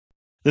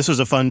This was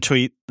a fun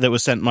tweet that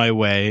was sent my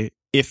way.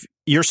 If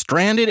you're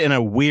stranded in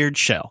a weird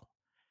shell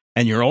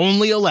and you're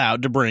only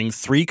allowed to bring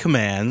 3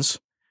 commands,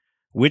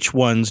 which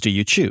ones do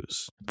you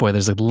choose? Boy,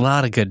 there's a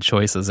lot of good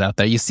choices out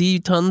there. You see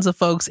tons of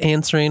folks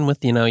answering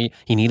with, you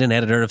need an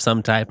editor of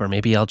some type, or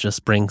maybe I'll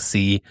just bring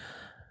C.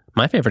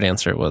 My favorite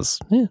answer was,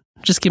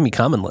 just give me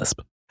Common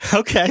Lisp.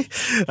 Okay.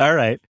 All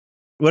right.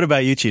 What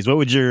about you, Cheese? What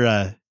would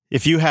your,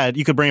 if you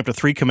could bring up to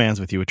 3 commands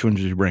with you, which one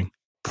would you bring?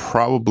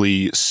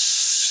 Probably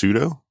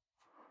sudo,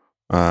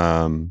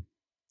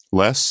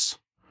 less,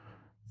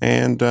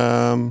 and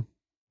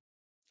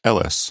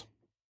ls.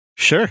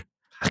 Sure.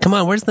 Come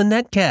on, where's the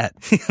netcat?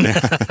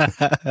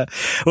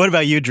 What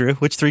about you, Drew?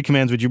 Which 3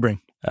 commands would you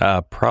bring?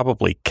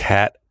 Probably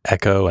cat,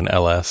 echo, and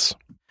ls.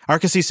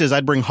 Arcasy says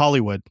I'd bring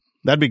Hollywood.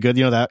 That'd be good.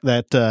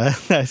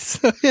 That's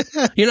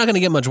You're not going to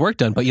get much work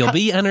done, but you'll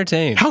be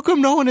entertained. How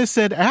come no one has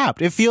said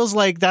apt? It feels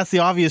like that's the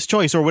obvious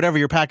choice, or whatever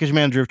your package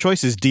manager of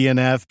choice is,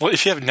 DNF. Well,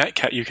 if you have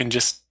netcat, you can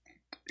just,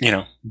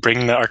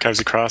 bring the archives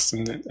across,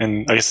 and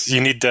I guess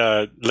you need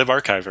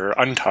libarchive or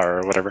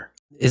untar or whatever.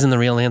 Isn't the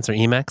real answer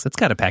Emacs? It's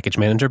got a package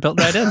manager built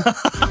right in.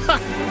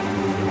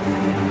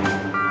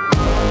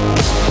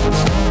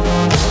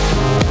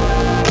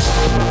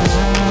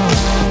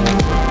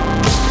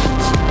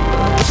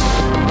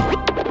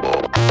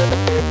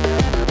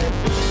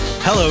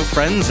 Hello,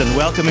 friends, and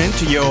welcome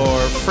into your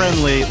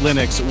friendly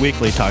Linux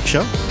weekly talk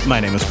show. My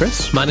name is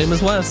Chris. My name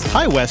is Wes.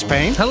 Hi, Wes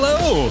Payne.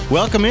 Hello.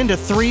 Welcome into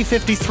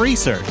 353,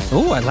 sir.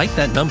 Oh, I like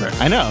that number.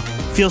 I know.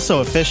 Feels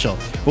so official.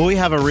 Well, we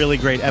have a really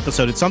great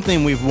episode. It's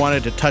something we've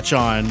wanted to touch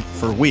on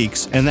for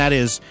weeks, and that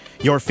is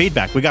your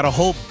feedback. We got a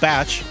whole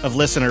batch of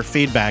listener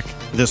feedback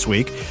this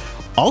week.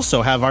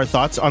 Also have our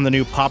thoughts on the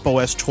new Pop!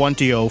 OS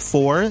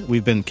 2004.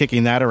 We've been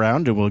kicking that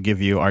around, and we'll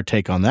give you our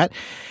take on that.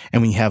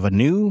 And we have a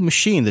new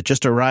machine that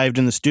just arrived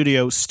in the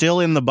studio, still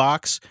in the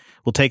box.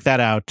 We'll take that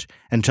out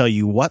and tell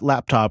you what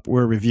laptop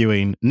we're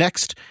reviewing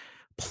next.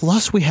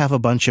 Plus, we have a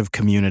bunch of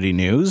community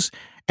news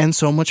and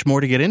so much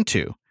more to get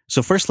into.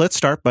 So first, let's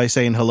start by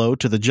saying hello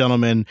to the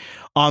gentleman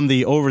on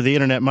the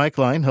over-the-internet mic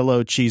line.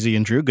 Hello, Cheesy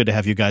and Drew. Good to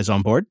have you guys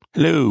on board.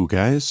 Hello,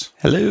 guys.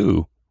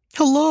 Hello.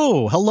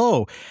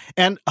 Hello.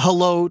 And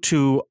hello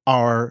to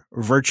our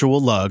virtual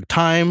lug.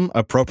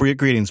 Time-appropriate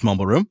greetings,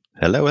 Mumble Room.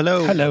 Hello,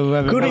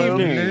 everybody. Good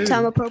evening.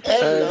 Time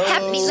appropriate.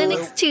 Happy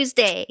Linux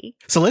Tuesday.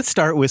 So let's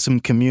start with some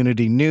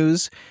community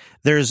news.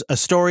 There's a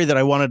story that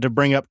I wanted to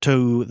bring up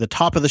to the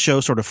top of the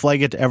show, sort of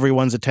flag it to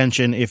everyone's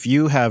attention. If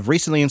you have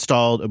recently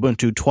installed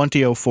Ubuntu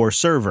 2004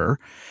 server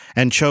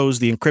and chose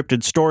the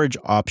encrypted storage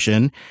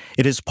option,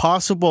 it is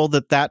possible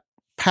that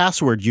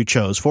password you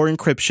chose for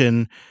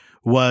encryption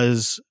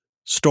was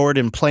stored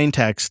in plain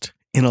text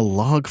in a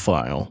log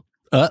file.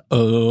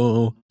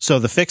 Uh-oh. So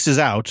the fix is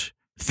out.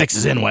 The fix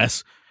is in,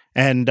 Wes.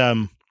 And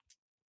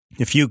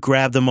if you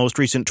grab the most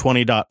recent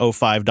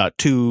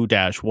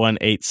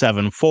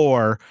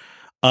 20.05.2-1874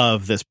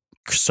 of this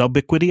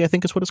Subiquity, I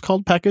think is what it's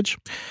called, package,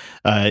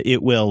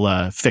 it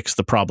will fix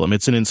the problem.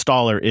 It's an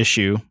installer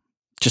issue.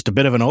 Just a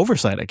bit of an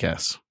oversight, I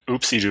guess.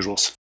 Oopsie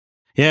doodles.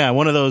 Yeah,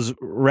 one of those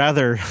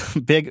rather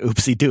big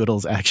oopsie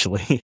doodles,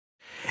 actually.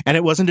 And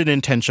it wasn't an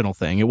intentional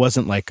thing. It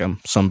wasn't like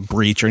some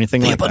breach or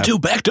anything like that. The Ubuntu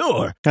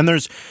backdoor. And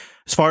there's,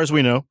 as far as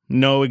we know,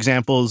 no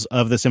examples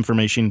of this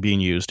information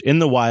being used. In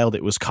the wild,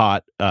 it was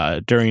caught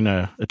during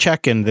a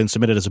check and then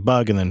submitted as a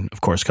bug. And then,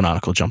 of course,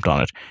 Canonical jumped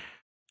on it.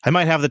 I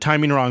might have the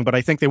timing wrong, but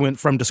I think they went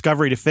from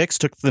discovery to fix,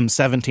 took them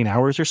 17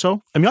 hours or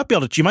so. I mean, you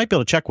might be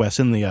able to check, Wes,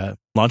 in the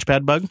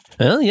Launchpad bug.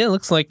 Well, yeah, it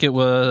looks like it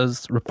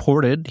was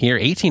reported here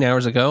 18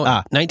 hours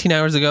ago, 19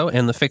 hours ago,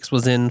 and the fix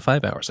was in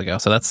 5 hours ago.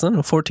 So that's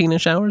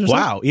 14-ish hours or so.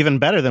 Wow, even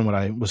better than what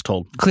I was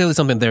told. Clearly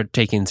something they're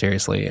taking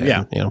seriously. And,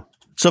 yeah.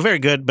 So very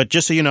good, but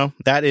just so you know,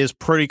 that is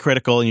pretty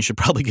critical, and you should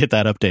probably get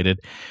that updated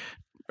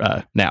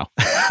now.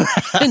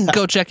 And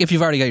go check if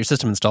you've already got your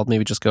system installed.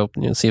 Maybe just go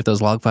see if those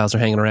log files are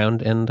hanging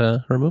around and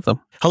remove them.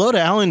 Hello to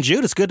Alan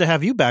Jude. It's good to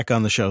have you back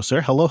on the show,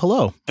 sir. Hello.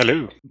 Hello.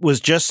 Was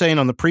just saying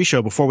on the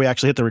pre-show before we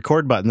actually hit the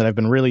record button that I've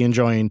been really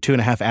enjoying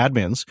 2.5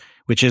 Admins,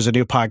 which is a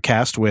new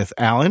podcast with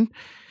Alan,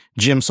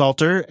 Jim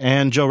Salter,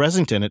 and Joe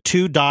Resington at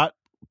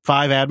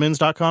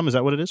 2.5admins.com. Is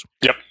that what it is?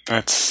 Yep.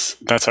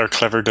 That's our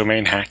clever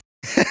domain hack.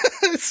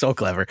 It's so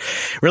clever.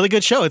 Really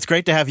good show. It's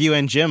great to have you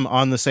and Jim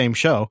on the same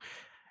show.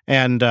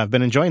 And I've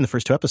been enjoying the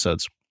first 2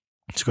 episodes.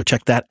 So go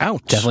check that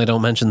out. Definitely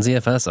don't mention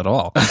ZFS at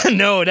all.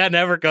 No, that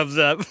never comes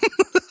up.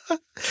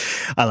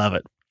 I love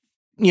it.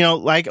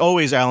 Like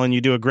always, Alan, you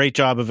do a great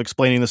job of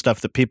explaining the stuff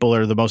that people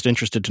are the most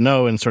interested to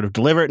know and sort of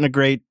deliver it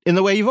in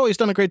the way you've always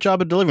done a great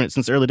job of delivering it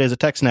since the early days of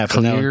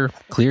TechSnap.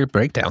 Clear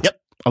breakdowns.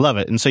 Yep. I love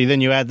it. And so then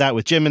you add that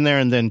with Jim in there,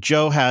 and then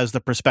Joe has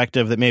the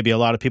perspective that maybe a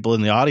lot of people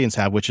in the audience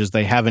have, which is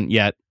they haven't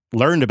yet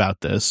learned about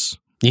this.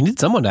 You need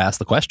someone to ask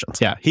the questions.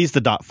 Yeah, he's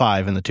the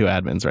 .5 in the 2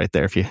 admins right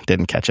there if you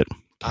didn't catch it.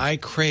 I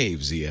crave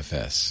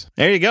ZFS.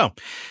 There you go.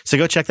 So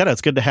go check that out.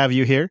 It's good to have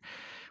you here.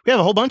 We have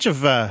a whole bunch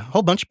of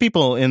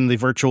people in the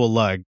virtual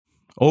lug.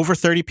 Over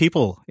 30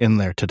 people in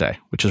there today,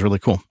 which is really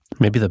cool.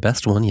 Maybe the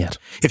best one yet.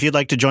 If you'd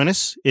like to join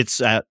us, it's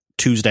at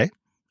Tuesday.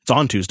 It's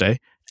on Tuesday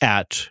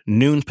at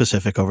noon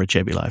Pacific over at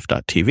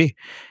jblife.tv.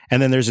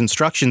 And then there's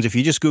instructions. If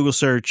you just Google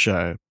search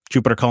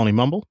Jupiter Colony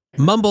Mumble.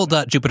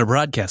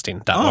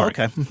 Mumble.jupiterbroadcasting.org. Oh,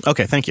 okay.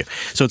 Okay, thank you.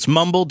 So it's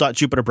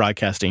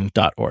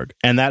mumble.jupiterbroadcasting.org.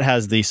 And that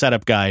has the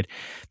setup guide.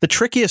 The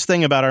trickiest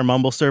thing about our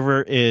Mumble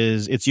server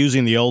is it's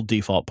using the old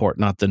default port,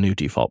 not the new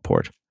default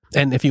port.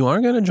 And if you are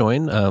going to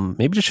join,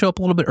 maybe just show up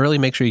a little bit early.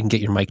 Make sure you can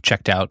get your mic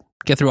checked out.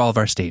 Get through all of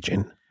our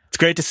staging. It's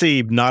great to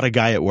see Not a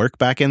Guy at Work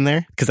back in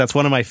there, because that's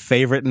one of my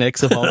favorite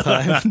nicks of all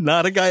time.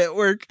 Not a Guy at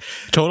Work.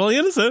 Totally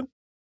innocent.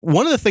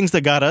 One of the things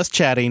that got us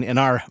chatting in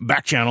our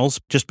back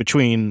channels, just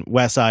between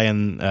Wes, I,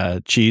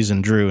 and Cheese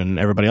and Drew and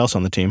everybody else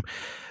on the team,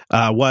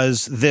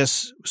 was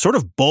this sort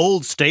of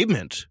bold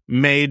statement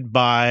made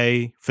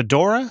by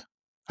Fedora,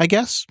 I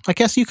guess. I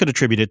guess you could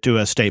attribute it to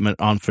a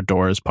statement on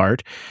Fedora's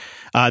part.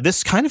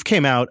 This kind of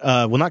came out,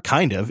 well, not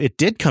kind of, it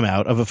did come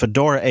out of a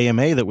Fedora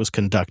AMA that was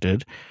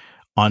conducted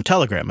on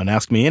Telegram and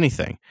Ask Me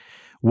Anything,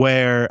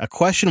 where a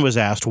question was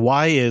asked,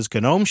 why is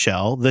GNOME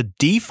Shell the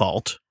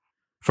default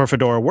for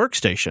Fedora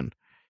Workstation?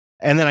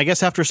 And then I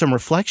guess after some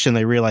reflection,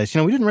 they realized,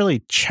 we didn't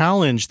really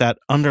challenge that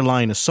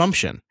underlying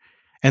assumption.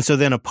 And so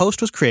then a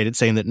post was created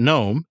saying that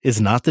GNOME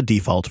is not the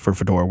default for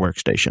Fedora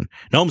Workstation.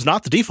 GNOME's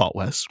not the default,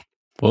 Wes.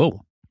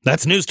 Whoa.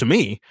 That's news to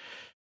me.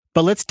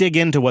 But let's dig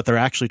into what they're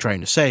actually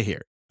trying to say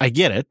here. I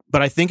get it,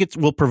 but I think it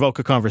will provoke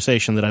a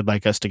conversation that I'd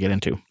like us to get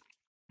into.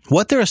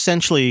 What they're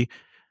essentially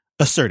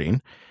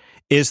asserting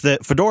is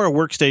that Fedora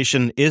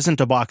Workstation isn't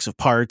a box of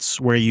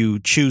parts where you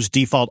choose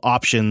default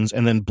options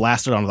and then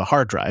blast it onto the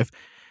hard drive.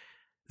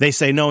 They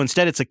say, no,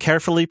 instead it's a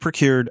carefully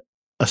procured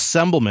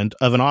assemblement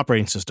of an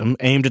operating system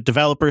aimed at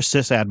developers,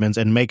 sysadmins,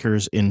 and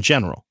makers in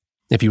general.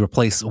 If you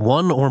replace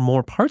one or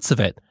more parts of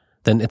it,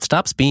 then it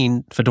stops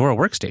being Fedora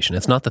Workstation.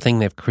 It's not the thing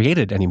they've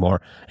created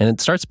anymore, and it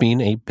starts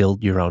being a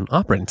build-your-own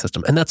operating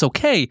system. And that's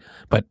okay,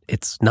 but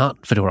it's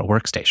not Fedora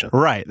Workstation.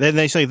 Right. Then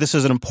they say this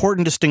is an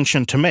important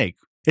distinction to make.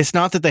 It's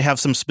not that they have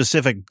some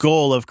specific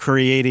goal of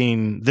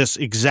creating this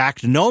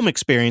exact GNOME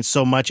experience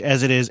so much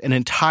as it is an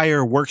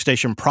entire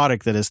workstation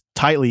product that is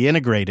tightly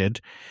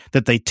integrated,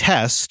 that they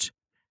test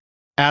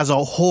as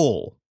a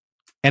whole,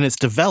 and it's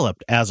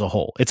developed as a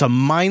whole. It's a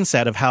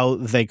mindset of how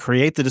they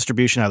create the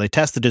distribution, how they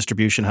test the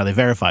distribution, how they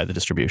verify the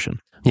distribution.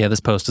 Yeah, this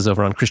post is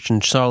over on Christian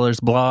Schaller's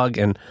blog,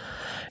 and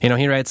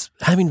he writes,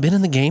 having been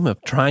in the game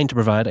of trying to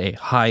provide a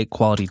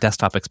high-quality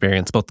desktop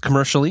experience, both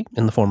commercially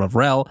in the form of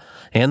RHEL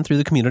and through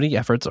the community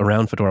efforts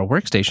around Fedora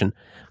Workstation,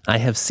 I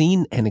have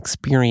seen and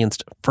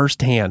experienced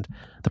firsthand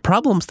the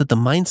problems that the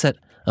mindset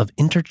of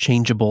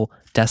interchangeable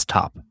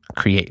desktop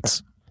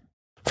creates.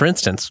 For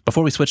instance,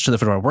 before we switched to the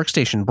Fedora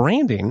Workstation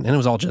branding, and it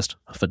was all just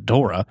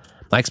Fedora,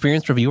 I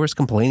experienced reviewers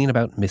complaining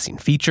about missing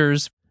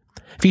features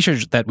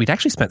that we'd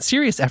actually spent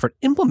serious effort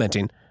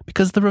implementing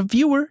because the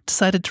reviewer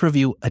decided to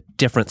review a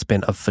different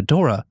spin of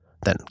Fedora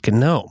than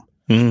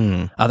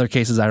GNOME. Other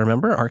cases I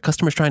remember are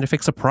customers trying to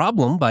fix a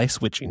problem by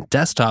switching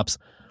desktops,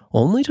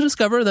 only to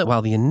discover that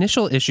while the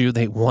initial issue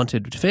they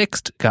wanted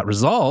fixed got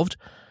resolved,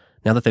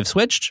 now that they've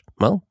switched,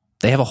 well,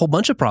 they have a whole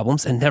bunch of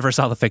problems and never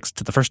saw the fix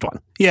to the first one.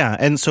 Yeah,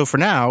 and so for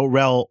now,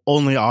 RHEL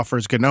only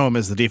offers GNOME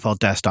as the default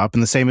desktop,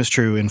 and the same is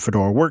true in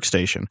Fedora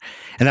Workstation.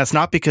 And that's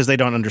not because they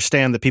don't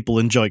understand that people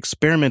enjoy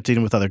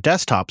experimenting with other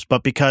desktops,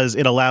 but because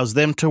it allows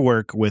them to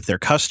work with their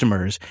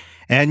customers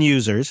and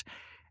users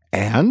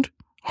and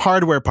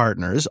hardware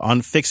partners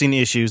on fixing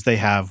issues they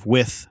have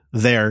with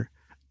their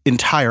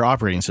entire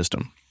operating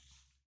system.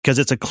 Because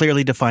it's a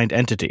clearly defined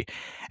entity,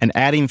 and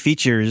adding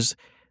features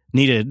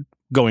needed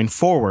going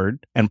forward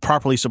and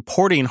properly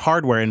supporting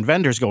hardware and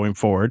vendors going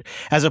forward,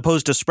 as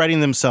opposed to spreading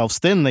themselves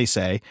thin, they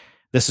say,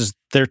 this is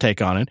their take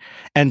on it,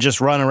 and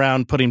just run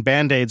around putting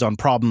Band-Aids on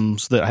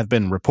problems that have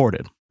been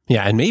reported.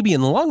 Yeah, and maybe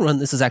in the long run,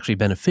 this is actually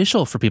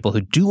beneficial for people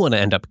who do want to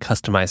end up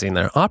customizing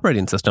their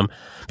operating system,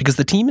 because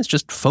the team is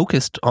just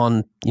focused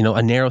on,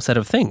 a narrow set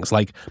of things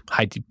like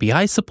high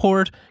DPI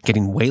support,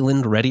 getting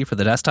Wayland ready for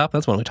the desktop.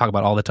 That's one we talk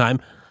about all the time.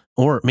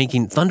 Or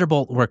making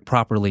Thunderbolt work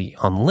properly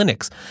on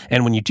Linux.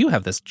 And when you do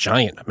have this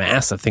giant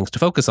mass of things to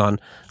focus on,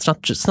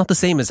 it's not the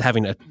same as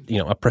having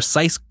a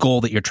precise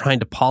goal that you're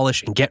trying to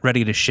polish and get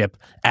ready to ship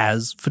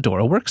as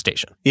Fedora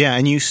Workstation. Yeah,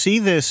 and you see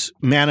this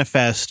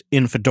manifest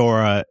in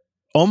Fedora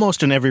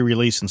almost in every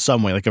release in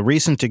some way. Like a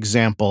recent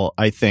example,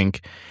 I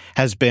think,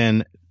 has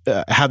been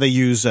how they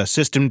use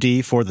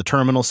systemd for the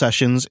terminal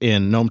sessions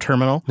in GNOME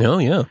Terminal. Oh,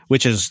 yeah.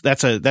 Which is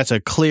that's a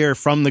clear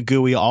from the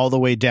GUI all the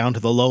way down to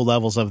the low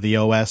levels of the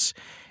OS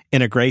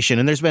integration.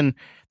 And there's been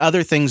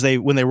other things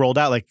when they rolled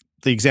out, like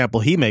the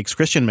example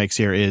Christian makes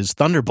here, is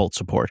Thunderbolt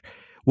support.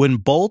 When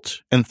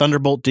Bolt and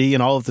Thunderbolt D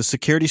and all of the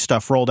security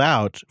stuff rolled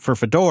out for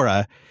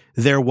Fedora,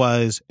 there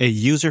was a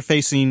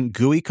user-facing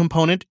GUI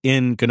component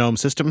in GNOME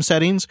system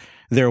settings.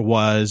 There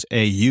was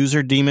a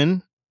user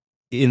daemon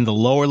in the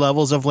lower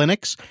levels of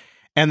Linux.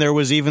 And there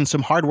was even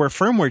some hardware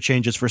firmware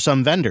changes for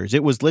some vendors.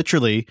 It was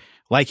literally,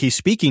 like he's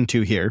speaking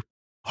to here,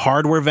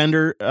 hardware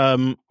vendor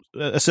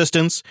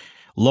assistance,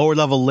 lower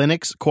level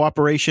Linux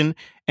cooperation,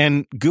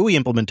 and GUI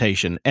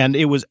implementation. And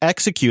it was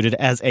executed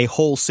as a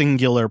whole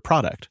singular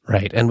product.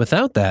 Right. And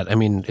without that, I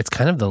mean, it's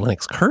kind of the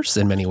Linux curse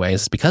in many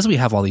ways. Because we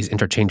have all these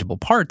interchangeable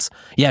parts,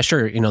 yeah,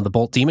 sure, the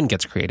Bolt daemon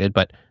gets created,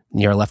 but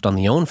you're left on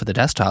the own for the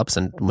desktops,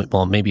 and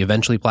well, maybe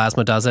eventually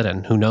Plasma does it,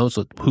 and who knows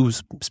who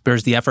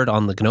spares the effort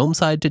on the GNOME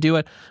side to do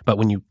it. But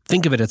when you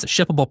think of it as a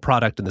shippable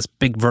product in this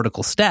big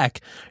vertical stack,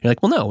 you're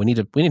like, well, no, we need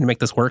to make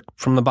this work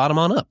from the bottom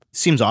on up.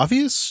 Seems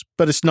obvious,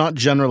 but it's not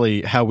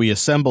generally how we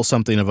assemble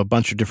something of a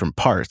bunch of different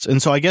parts.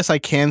 And so I guess I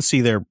can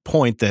see their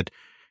point that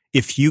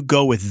if you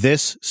go with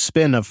this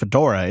spin of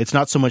Fedora, it's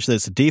not so much that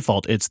it's a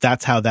default,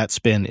 that's how that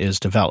spin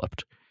is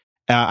developed.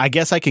 I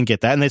guess I can get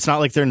that. And it's not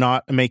like they're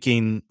not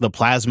making the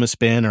Plasma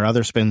spin or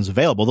other spins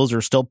available. Those are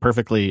still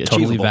perfectly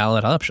totally achievable.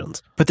 Valid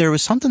options. But there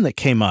was something that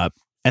came up,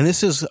 and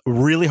this is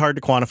really hard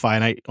to quantify,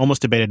 and I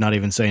almost debated not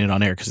even saying it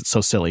on air because it's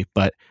so silly.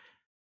 But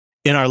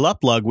in our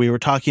Luplug, we were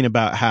talking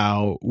about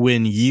how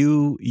when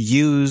you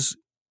use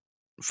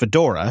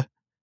Fedora,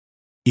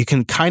 you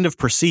can kind of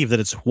perceive that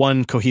it's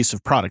one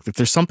cohesive product. That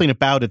there's something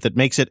about it that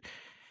makes it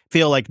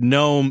feel like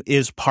GNOME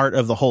is part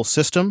of the whole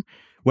system,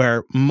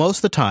 where most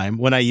of the time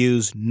when I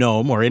use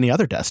GNOME or any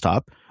other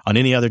desktop on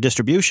any other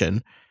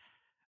distribution,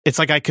 it's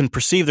like I can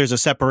perceive there's a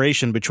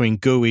separation between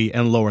GUI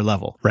and lower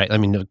level. Right. I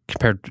mean,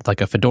 compared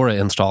like a Fedora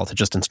install to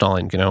just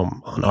installing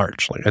GNOME on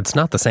Arch, it's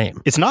not the same.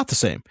 It's not the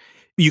same.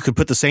 You could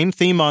put the same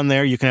theme on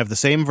there. You can have the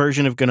same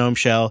version of GNOME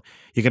Shell.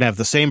 You can have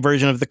the same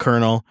version of the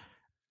kernel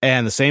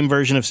and the same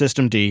version of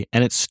systemd,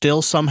 and it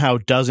still somehow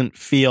doesn't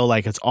feel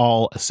like it's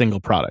all a single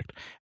product.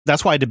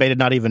 That's why I debated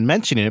not even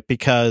mentioning it,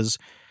 because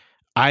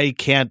I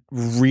can't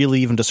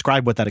really even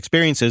describe what that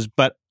experience is,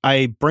 but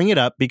I bring it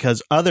up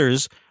because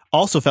others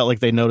also felt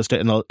like they noticed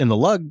it in the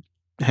Lug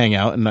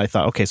hangout, and I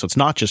thought, okay, so it's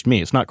not just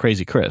me. It's not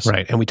Crazy Chris.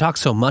 Right, and we talk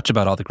so much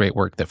about all the great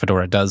work that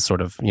Fedora does, sort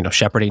of,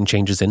 shepherding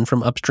changes in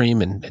from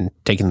upstream and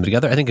taking them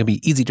together. I think it'd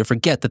be easy to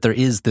forget that there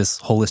is this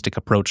holistic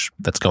approach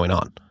that's going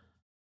on.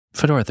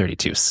 Fedora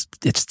 32,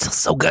 it's still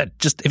so good.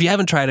 Just, if you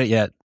haven't tried it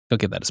yet, go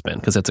give that a spin,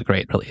 because it's a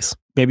great release.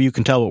 Maybe you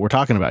can tell what we're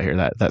talking about here,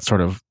 that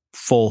sort of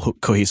full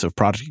cohesive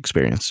product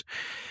experience.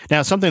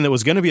 Now, something that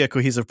was going to be a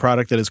cohesive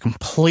product that is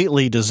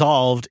completely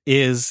dissolved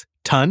is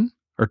Ton,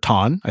 or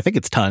Ton, I think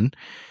it's Ton,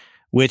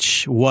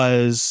 which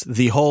was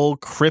the whole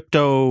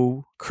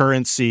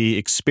cryptocurrency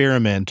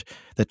experiment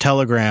that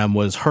Telegram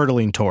was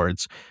hurtling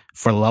towards.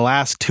 For the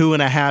last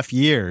 2.5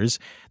 years,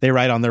 they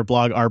write on their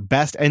blog, our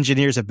best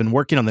engineers have been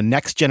working on the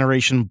next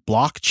generation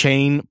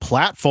blockchain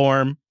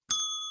platform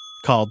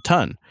called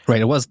Ton.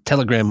 Right, it was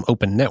Telegram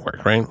Open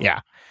Network, right? Yeah.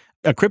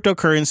 A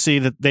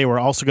cryptocurrency that they were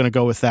also going to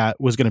go with that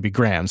was going to be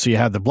Gram. So you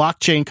had the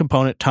blockchain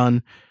component,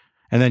 Ton,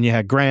 and then you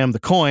had Gram, the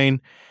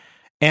coin.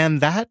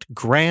 And that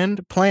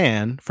grand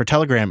plan for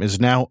Telegram is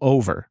now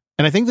over.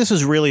 And I think this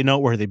is really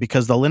noteworthy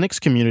because the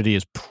Linux community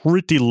is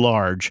pretty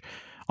large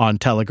on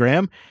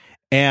Telegram.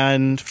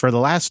 And for the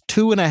last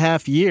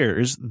 2.5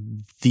 years,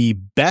 the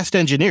best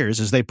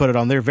engineers, as they put it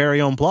on their very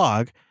own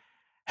blog,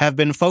 have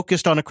been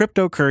focused on a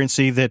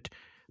cryptocurrency that,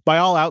 by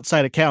all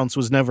outside accounts,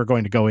 was never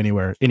going to go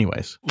anywhere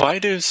anyways. Why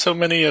do so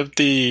many of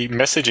the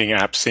messaging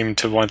apps seem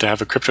to want to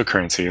have a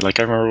cryptocurrency? Like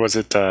I remember, was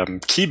it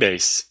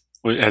Keybase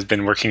has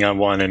been working on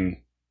one and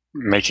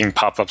making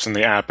pop-ups in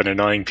the app and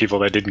annoying people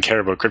that didn't care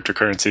about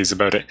cryptocurrencies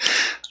about it.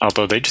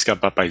 Although they just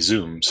got bought by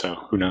Zoom,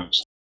 so who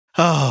knows?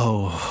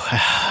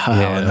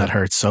 And that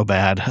hurts so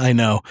bad. I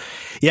know.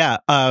 Yeah.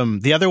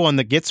 The other one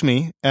that gets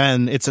me,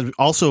 and it's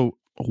also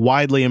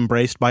widely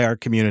embraced by our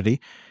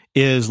community,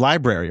 is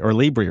Library or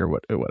Libri or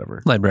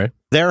whatever. Library.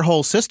 Their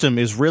whole system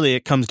is really,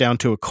 it comes down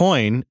to a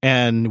coin.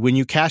 And when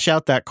you cash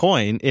out that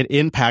coin, it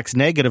impacts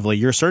negatively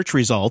your search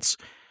results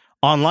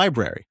on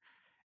Library.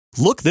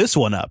 Look this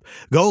one up.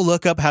 Go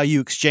look up how you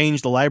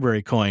exchange the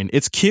Library coin.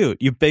 It's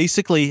cute. You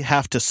basically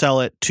have to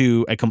sell it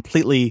to a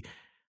completely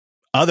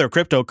other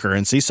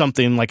cryptocurrency,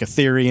 something like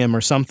Ethereum or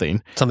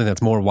something. Something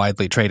that's more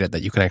widely traded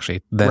that you can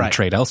actually then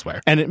trade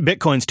elsewhere. And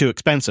Bitcoin's too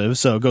expensive,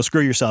 so go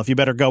screw yourself. You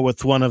better go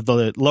with one of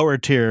the lower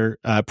tier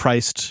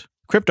priced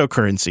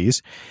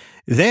cryptocurrencies.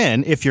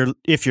 Then, if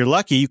you're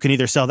lucky, you can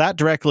either sell that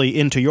directly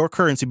into your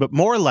currency, but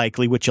more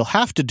likely, what you'll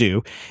have to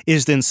do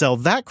is then sell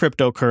that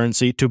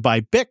cryptocurrency to buy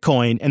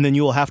Bitcoin, and then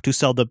you will have to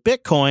sell the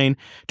Bitcoin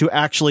to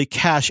actually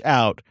cash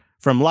out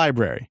from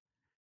Library.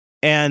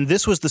 And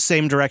this was the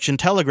same direction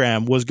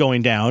Telegram was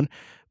going down,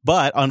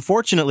 but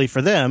unfortunately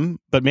for them,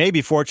 but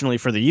maybe fortunately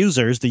for the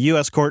users, the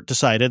U.S. court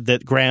decided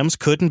that grams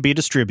couldn't be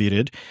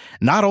distributed,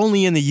 not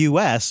only in the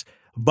U.S.,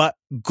 but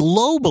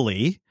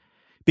globally,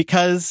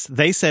 because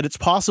they said it's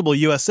possible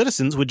U.S.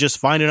 citizens would just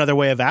find another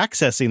way of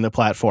accessing the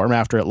platform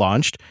after it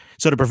launched.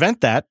 So to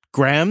prevent that,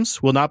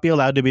 grams will not be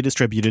allowed to be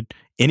distributed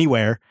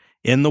anywhere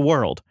in the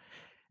world.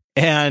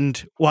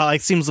 And while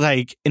it seems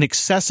like an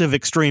excessive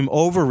extreme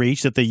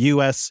overreach that the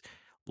U.S.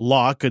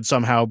 law could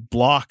somehow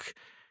block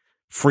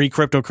free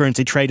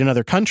cryptocurrency trade in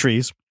other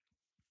countries,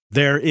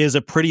 there is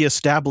a pretty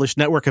established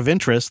network of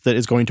interest that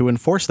is going to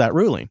enforce that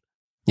ruling.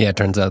 Yeah, it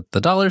turns out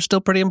the dollar's still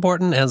pretty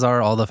important, as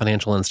are all the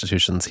financial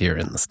institutions here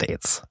in the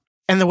States.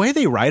 And the way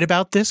they write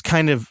about this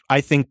kind of,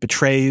 I think,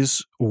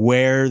 betrays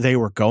where they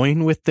were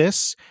going with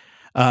this.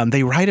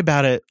 They write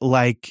about it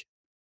like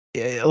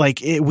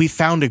we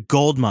found a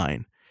gold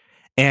mine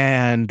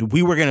and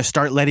we were going to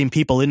start letting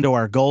people into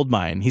our gold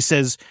mine. He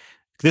says,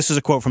 this is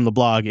a quote from the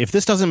blog, "If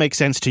this doesn't make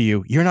sense to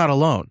you, you're not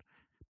alone."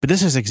 But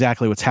this is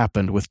exactly what's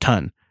happened with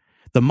Ton.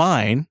 The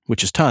mine,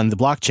 which is Ton, the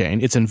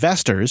blockchain, its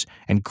investors,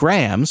 and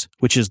Grams,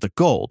 which is the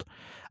gold.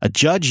 A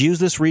judge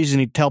used this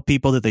reasoning to tell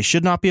people that they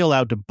should not be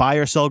allowed to buy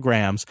or sell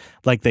Grams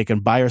like they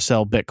can buy or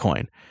sell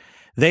Bitcoin.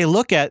 They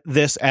look at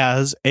this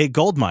as a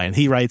gold mine.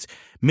 He writes,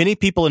 many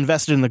people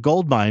invested in the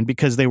gold mine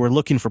because they were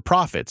looking for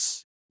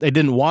profits. They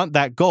didn't want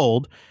that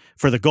gold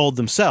for the gold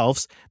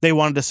themselves. They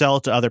wanted to sell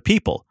it to other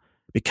people.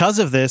 Because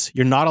of this,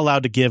 you're not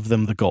allowed to give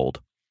them the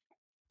gold.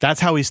 That's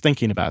how he's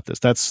thinking about this.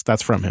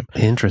 That's from him.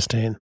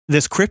 Interesting.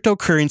 This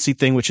cryptocurrency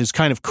thing, which is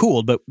kind of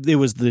cool, but it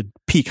was the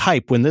peak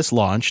hype when this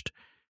launched,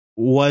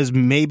 was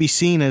maybe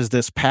seen as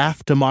this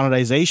path to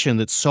monetization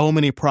that so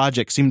many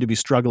projects seem to be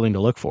struggling to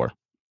look for.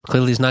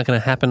 Clearly, it's not going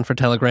to happen for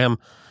Telegram.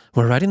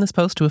 We're writing this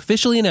post to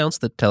officially announce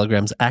that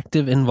Telegram's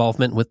active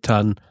involvement with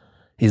Ton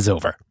is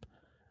over.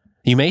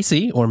 You may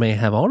see, or may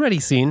have already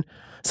seen,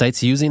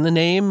 sites using the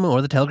name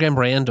or the Telegram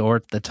brand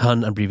or the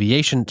Ton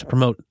abbreviation to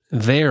promote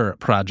their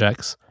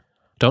projects.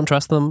 Don't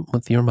trust them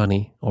with your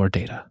money or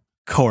data.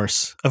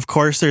 Of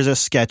course, there's a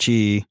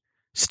sketchy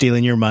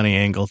stealing your money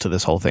angle to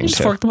this whole thing.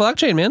 Just fork the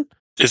blockchain, man.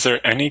 Is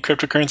there any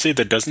cryptocurrency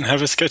that doesn't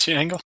have a sketchy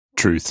angle?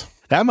 Truth.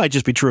 That might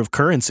just be true of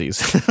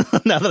currencies,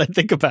 now that I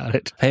think about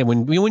it. Hey,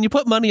 when you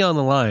put money on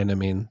the line, I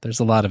mean, there's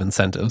a lot of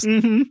incentives.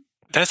 Mm-hmm.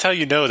 That's how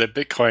you know that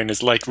Bitcoin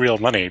is like real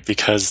money,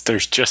 because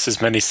there's just as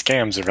many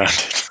scams around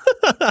it.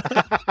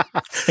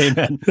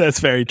 Amen. That's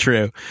very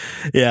true.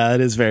 Yeah,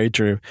 it is very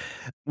true.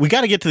 We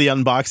got to get to the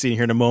unboxing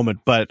here in a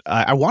moment, but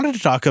I wanted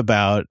to talk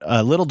about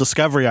a little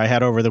discovery I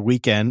had over the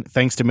weekend,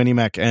 thanks to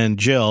Minimac and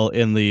Jill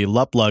in the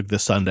Luplug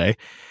this Sunday,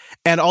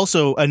 and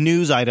also a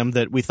news item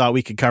that we thought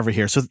we could cover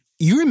here. So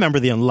you remember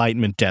the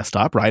Enlightenment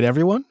desktop, right,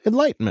 everyone?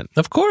 Enlightenment.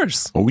 Of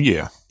course. Oh,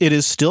 yeah. It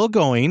is still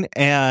going,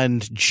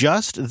 and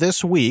just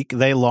this week,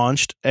 they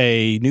launched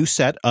a new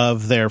set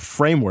of their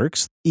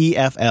frameworks,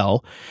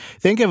 EFL.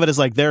 Think of it as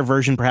like their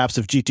version, perhaps,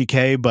 of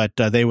GTK, but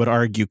they would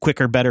argue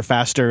quicker, better,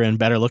 faster, and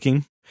better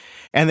looking.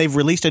 And they've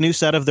released a new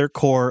set of their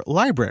core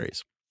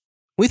libraries.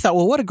 We thought,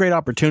 well, what a great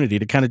opportunity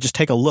to kind of just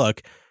take a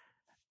look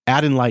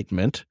at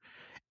Enlightenment.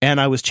 And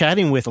I was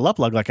chatting with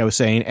Luplug, like I was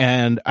saying,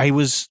 and I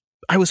was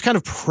kind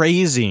of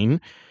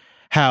praising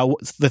how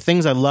the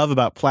things I love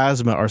about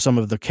Plasma are some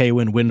of the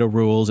Kwin window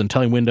rules and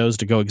telling Windows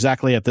to go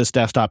exactly at this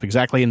desktop,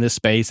 exactly in this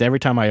space every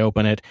time I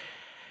open it.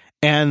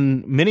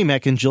 And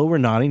Minimac and Jill were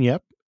nodding,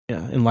 yep,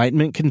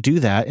 Enlightenment can do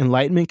that.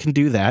 Enlightenment can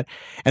do that.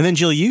 And then,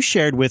 Jill, you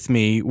shared with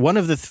me one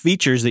of the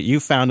features that you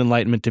found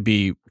Enlightenment to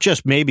be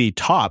just maybe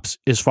tops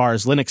as far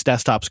as Linux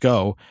desktops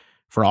go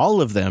for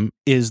all of them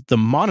is the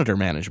monitor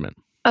management.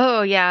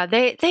 Oh yeah,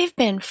 they've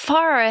been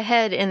far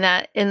ahead in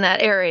that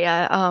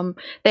area.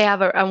 They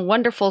have a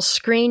wonderful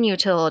screen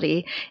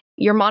utility.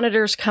 Your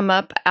monitors come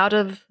up out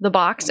of the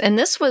box, and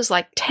this was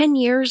like 10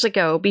 years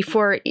ago,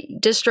 before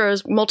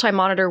distros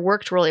multi-monitor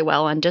worked really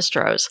well on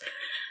distros.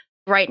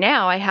 Right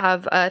now, I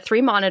have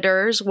 3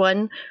 monitors,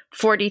 one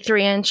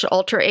 43-inch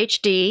Ultra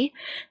HD,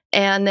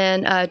 and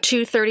then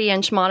 2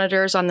 30-inch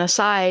monitors on the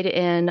side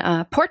in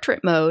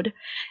portrait mode.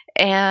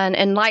 And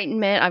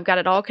Enlightenment, I've got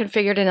it all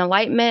configured in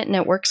Enlightenment, and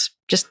it works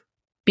just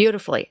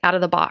beautifully out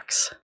of the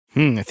box.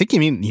 I think you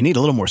need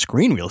a little more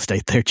screen real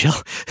estate there, Jill.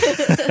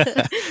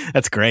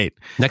 That's great.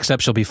 Next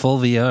up, she'll be full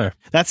VR.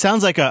 That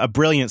sounds like a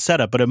brilliant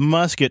setup, but it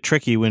must get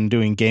tricky when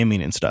doing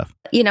gaming and stuff.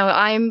 You know,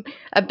 I'm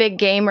a big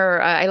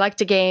gamer. I like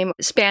to game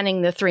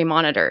spanning the 3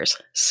 monitors.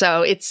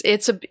 So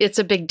it's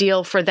a big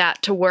deal for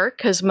that to work,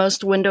 because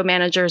most window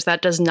managers,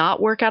 that does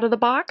not work out of the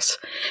box.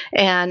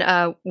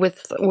 And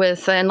with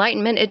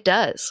Enlightenment, it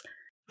does.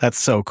 That's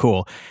so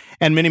cool.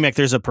 And Minimac,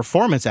 there's a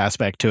performance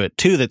aspect to it,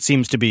 too, that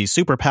seems to be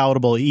super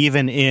palatable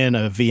even in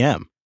a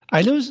VM.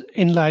 I lose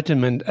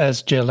Enlightenment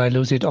as Jill. I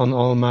lose it on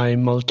all my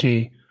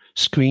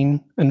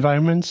multi-screen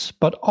environments,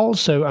 but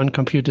also on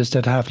computers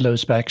that have low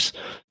specs.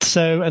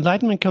 So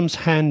Enlightenment comes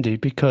handy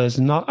because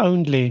not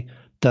only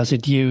does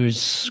it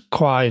use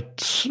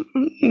quite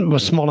a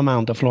small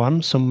amount of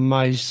RAM. So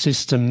my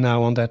system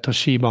now on that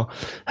Toshiba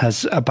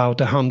has about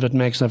 100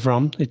 megs of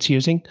RAM it's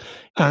using.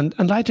 And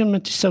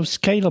Enlightenment is so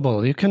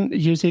scalable. You can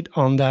use it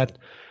on that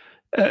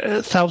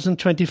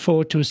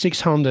 1024 to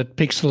 600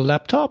 pixel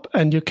laptop,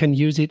 and you can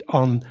use it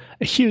on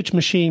a huge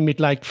machine with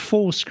like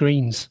 4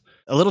 screens.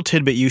 A little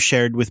tidbit you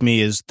shared with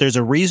me is there's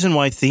a reason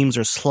why themes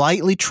are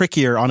slightly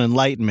trickier on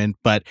Enlightenment,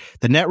 but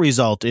the net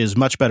result is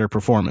much better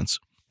performance.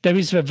 There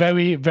is a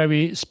very,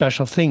 very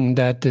special thing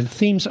that the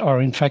themes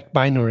are in fact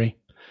binary.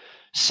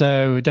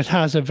 So that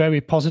has a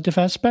very positive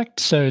aspect.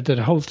 So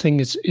the whole thing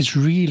is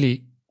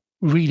really,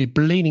 really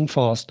bleeding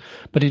fast.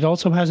 But it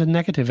also has a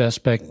negative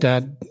aspect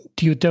that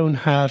you don't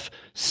have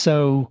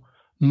so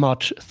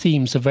much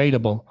themes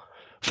available.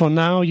 For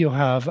now, you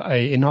have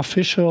an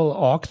official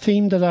org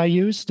theme that I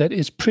use that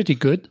is pretty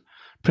good,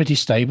 pretty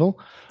stable.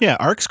 Yeah,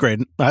 Arc's great.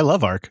 I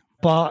love Arc.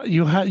 But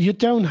you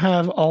don't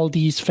have all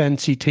these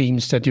fancy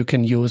themes that you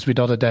can use with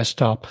other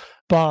desktop.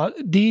 But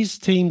these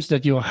themes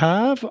that you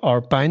have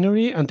are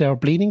binary and they're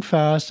bleeding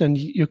fast, and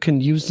you can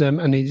use them,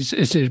 and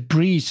it's a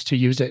breeze to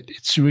use it.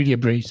 It's really a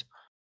breeze.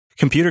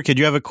 Computer Kid,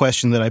 you have a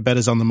question that I bet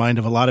is on the mind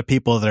of a lot of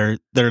people that are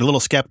a little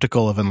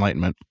skeptical of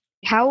Enlightenment.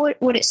 How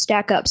would it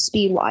stack up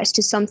speed-wise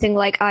to something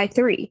like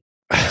i3?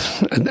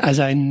 As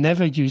I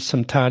never use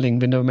some tiling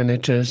window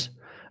managers,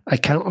 I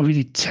can't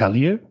really tell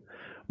you.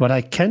 What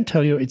I can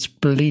tell you, it's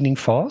bleeding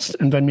fast.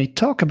 And when we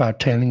talk about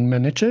tiling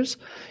managers,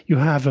 you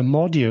have a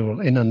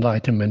module in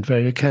Enlightenment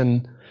where you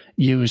can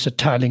use the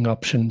tiling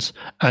options.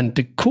 And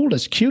the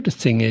coolest, cutest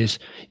thing is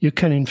you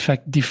can, in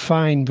fact,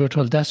 define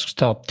virtual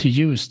desktop to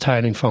use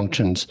tiling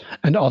functions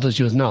and others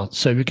use not.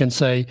 So you can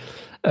say,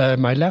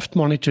 my left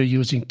monitor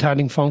using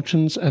tiling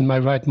functions and my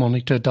right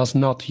monitor does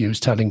not use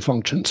tiling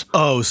functions.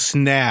 Oh,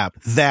 snap.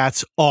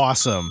 That's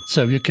awesome.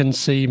 So you can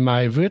see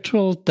my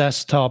virtual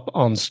desktop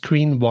on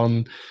screen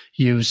 1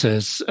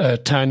 uses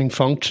tiling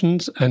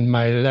functions and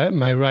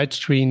my right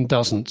screen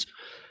doesn't.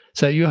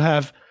 So you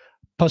have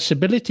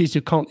possibilities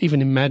you can't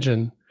even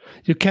imagine.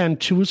 You can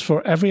choose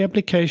for every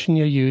application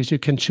you use. You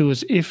can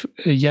choose if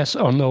yes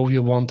or no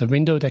you want a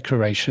window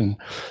decoration.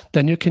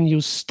 Then you can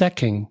use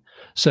stacking.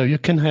 So you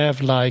can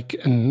have like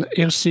an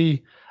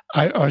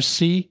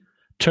IRC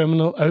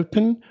terminal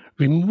open,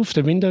 remove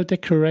the window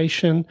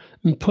decoration,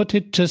 and put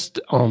it just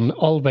on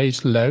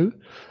always low.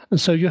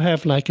 And so you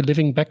have like a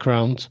living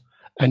background,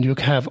 and you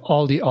have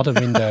all the other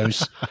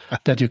windows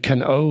that you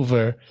can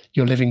over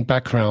your living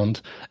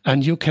background.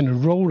 And you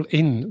can roll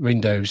in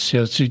windows,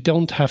 so you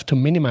don't have to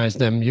minimize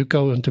them. You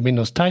go into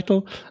Windows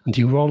Title, and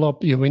you roll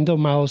up your window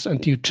mouse,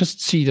 and you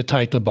just see the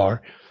title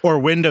bar. Or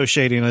window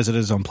shading as it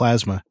is on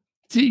Plasma.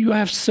 You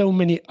have so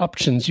many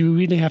options. You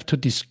really have to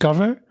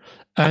discover,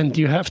 and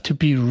you have to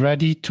be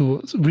ready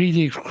to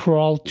really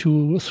crawl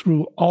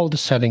through all the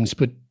settings.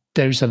 But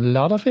there's a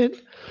lot of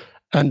it,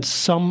 and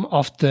some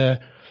of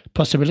the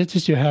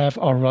possibilities you have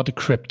are rather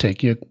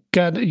cryptic. You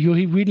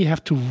really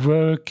have to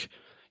work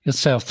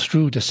yourself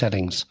through the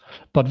settings.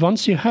 But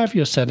once you have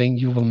your setting,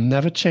 you will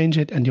never change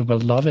it, and you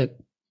will love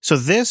it. So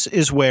this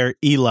is where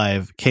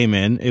eLive came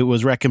in. It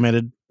was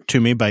recommended to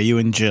me by you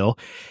and Jill,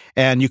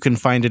 and you can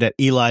find it at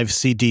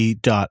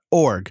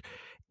elivecd.org.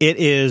 It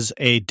is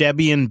a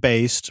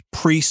Debian-based,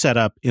 pre-set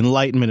up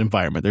Enlightenment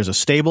environment. There's a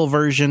stable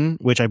version,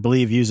 which I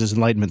believe uses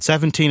Enlightenment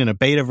 17, and a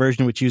beta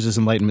version, which uses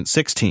Enlightenment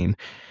 16,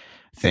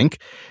 I think.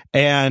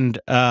 And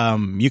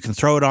you can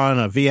throw it on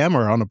a VM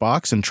or on a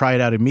box and try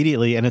it out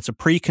immediately, and it's a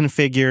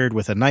pre-configured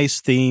with a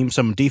nice theme,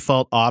 some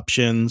default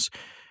options,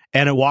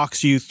 and it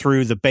walks you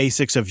through the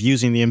basics of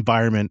using the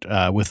environment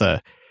with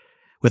a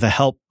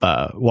help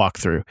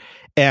walkthrough.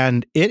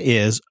 And it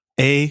is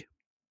a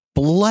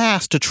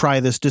blast to try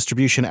this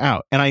distribution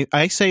out. And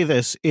I say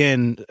this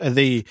in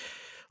the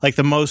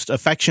most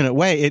affectionate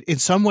way. It in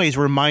some ways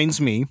reminds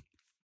me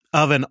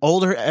of an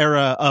older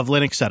era of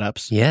Linux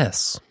setups.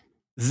 Yes.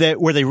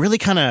 Where they really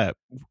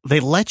they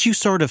let you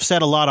sort of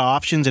set a lot of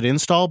options at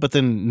install, but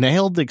then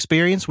nailed the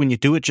experience when you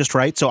do it just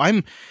right. So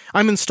I'm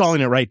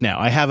installing it right now.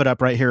 I have it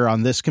up right here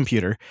on this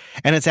computer,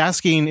 and it's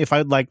asking if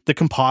I'd like the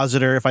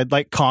compositor, if I'd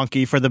like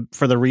Conky for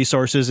the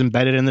resources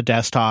embedded in the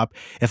desktop,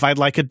 if I'd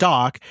like a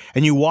dock,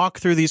 and you walk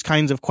through these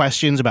kinds of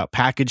questions about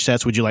package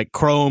sets. Would you like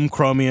Chrome,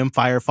 Chromium,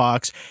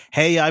 Firefox?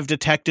 Hey, I've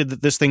detected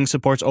that this thing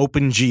supports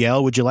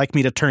OpenGL. Would you like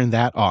me to turn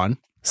that on?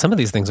 Some of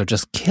these things are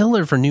just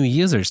killer for new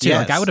users, too. Yes.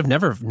 Like, I would have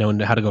never known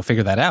how to go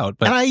figure that out.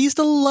 But and I used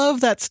to love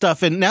that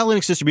stuff. And now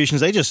Linux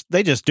distributions, they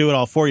just do it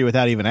all for you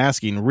without even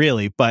asking,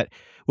 really. But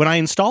when I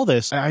install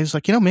this, I was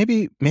like,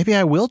 maybe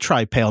I will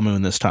try Pale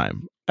Moon this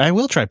time. I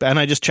will try. And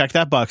I just checked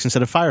that box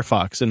instead of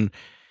Firefox. And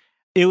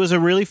it was a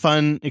really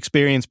fun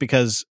experience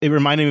because it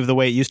reminded me of the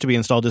way it used to be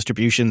installed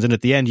distributions. And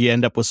at the end, you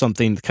end up with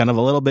something kind of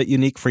a little bit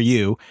unique for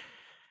you.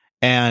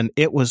 And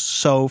it was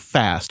so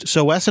fast.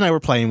 So Wes and I were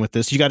playing with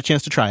this. You got a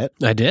chance to try it?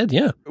 I did,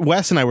 yeah.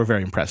 Wes and I were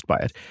very impressed by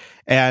it.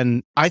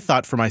 And I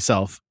thought for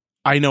myself,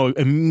 I know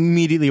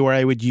immediately where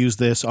I would use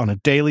this on a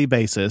daily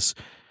basis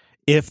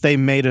if they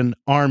made an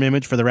ARM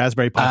image for the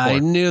Raspberry Pi 4. I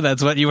knew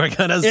that's what you were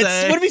going to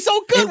say. It would be so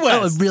good,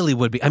 Wes. It really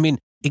would be. I mean,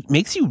 it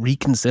makes you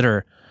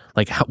reconsider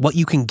what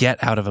you can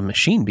get out of a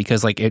machine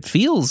because it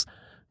feels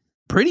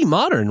pretty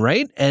modern,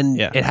 right? And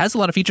it has a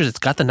lot of features. It's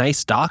got the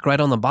nice dock right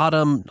on the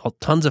bottom,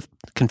 tons of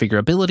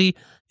configurability.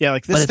 Yeah,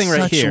 like this thing right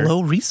here. But it's such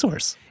low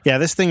resource. Yeah,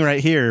 this thing right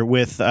here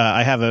with,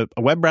 I have a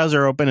web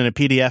browser open and a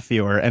PDF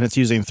viewer, and it's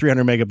using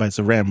 300 megabytes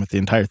of RAM with the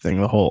entire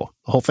thing, the whole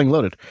thing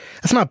loaded.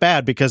 That's not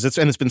bad because it's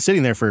been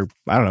sitting there for,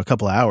 I don't know, a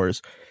couple of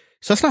hours.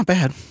 So that's not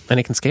bad. And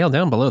it can scale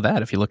down below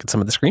that if you look at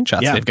some of the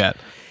screenshots they've got.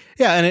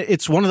 Yeah, and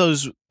it's one of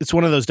those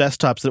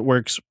desktops that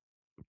works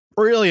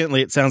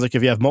brilliantly. It sounds like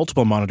if you have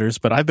multiple monitors,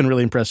 but I've been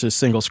really impressed with a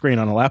single screen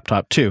on a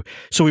laptop too.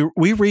 So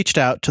we reached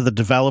out to the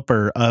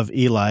developer of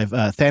eLive,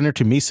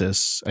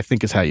 Thanatermesis, I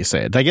think is how you say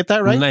it. Did I get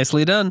that right?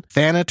 Nicely done.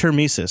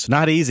 Thanatermesis.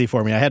 Not easy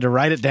for me. I had to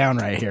write it down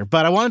right here,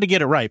 but I wanted to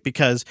get it right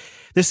because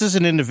this is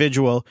an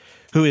individual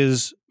who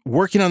is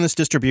working on this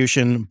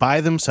distribution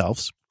by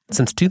themselves.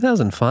 Since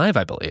 2005,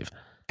 I believe.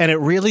 And it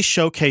really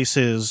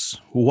showcases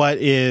what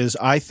is,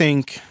 I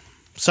think,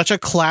 such a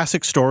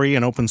classic story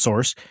in open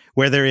source,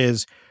 where there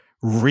is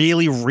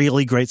really,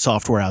 really great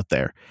software out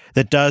there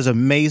that does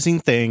amazing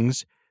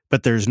things,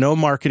 but there's no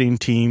marketing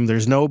team.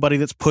 There's nobody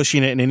that's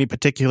pushing it in any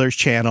particular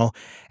channel,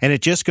 and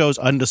it just goes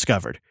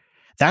undiscovered.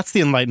 That's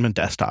the Enlightenment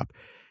desktop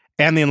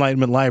and the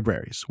Enlightenment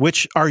libraries,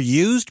 which are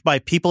used by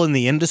people in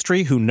the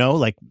industry who know,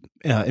 like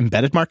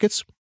embedded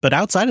markets. But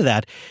outside of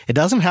that, it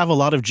doesn't have a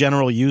lot of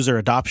general user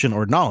adoption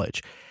or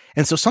knowledge.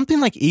 And so something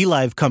like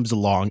eLive comes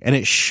along and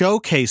it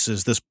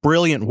showcases this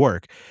brilliant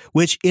work,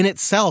 which in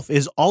itself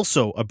is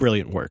also a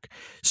brilliant work.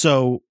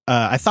 So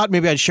I thought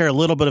maybe I'd share a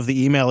little bit of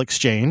the email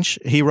exchange.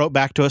 He wrote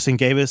back to us and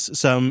gave us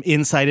some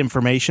inside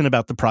information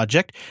about the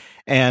project.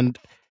 And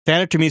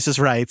Thanatermesis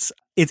writes,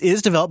 it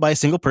is developed by a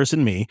single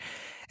person, me,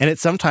 and it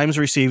sometimes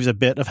receives a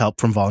bit of help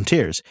from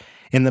volunteers.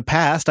 In the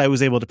past, I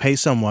was able to pay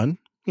someone,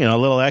 a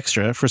little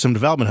extra for some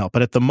development help.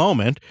 But at the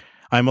moment,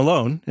 I'm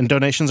alone, and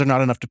donations are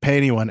not enough to pay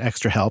anyone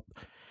extra help.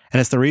 And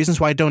it's the reasons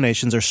why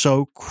donations are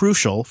so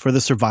crucial for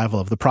the survival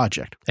of the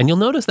project. And you'll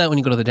notice that when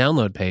you go to the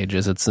download page,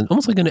 it's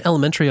almost like an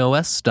elementary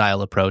OS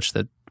style approach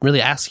that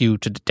really asks you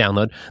to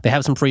download. They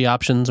have some free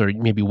options, or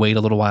maybe wait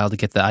a little while to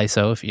get the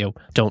ISO if you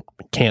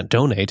can't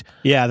donate.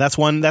 Yeah, that's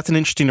an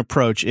interesting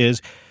approach,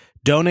 is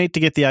donate to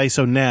get the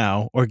ISO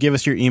now, or give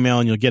us your email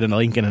and you'll get a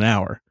link in an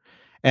hour.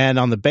 And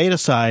on the beta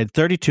side,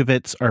 32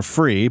 bits are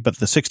free, but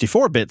the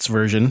 64 bits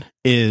version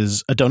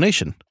is a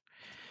donation.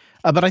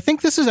 But I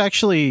think this is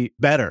actually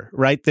better,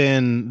 right,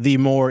 than the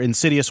more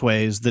insidious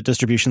ways that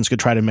distributions could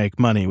try to make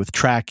money with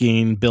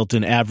tracking,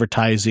 built-in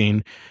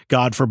advertising,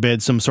 God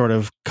forbid, some sort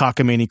of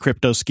cockamamie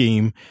crypto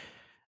scheme.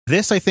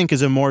 This, I think,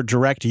 is a more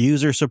direct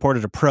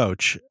user-supported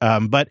approach.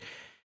 But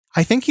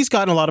I think he's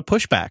gotten a lot of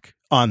pushback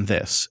on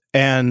this,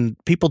 and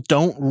people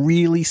don't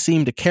really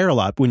seem to care a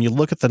lot when you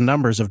look at the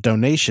numbers of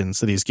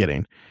donations that he's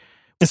getting.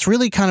 It's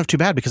really kind of too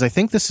bad, because I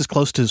think this is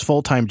close to his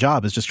full-time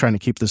job, is just trying to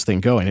keep this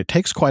thing going. It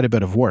takes quite a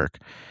bit of work.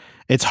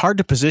 It's hard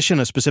to position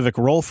a specific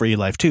role for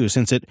eLive too,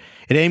 since it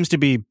aims to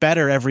be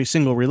better every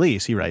single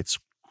release, he writes.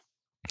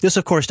 This,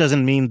 of course,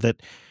 doesn't mean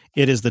that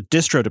it is the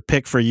distro to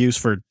pick for use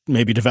for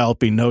maybe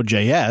developing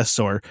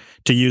Node.js or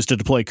to use to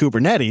deploy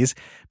Kubernetes,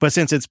 but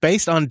since it's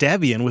based on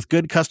Debian with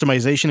good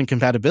customization and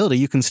compatibility,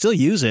 you can still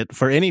use it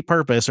for any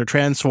purpose or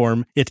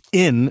transform it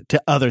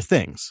into other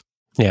things.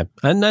 Yeah,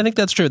 and I think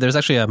that's true. There's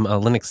actually a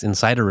Linux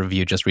Insider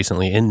review just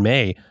recently in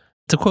May.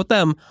 To quote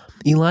them,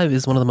 eLive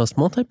is one of the most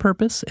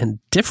multi-purpose and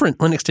different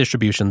Linux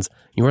distributions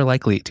you are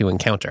likely to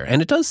encounter.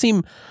 And it does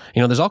seem,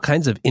 there's all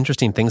kinds of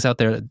interesting things out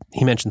there.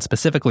 He mentioned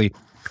specifically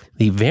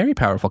the very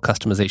powerful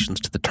customizations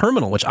to the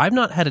terminal, which I've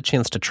not had a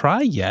chance to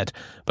try yet,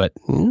 but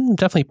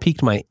definitely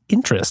piqued my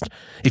interest.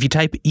 If you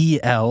type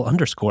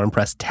EL_ and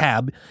press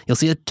tab, you'll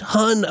see a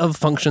ton of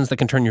functions that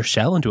can turn your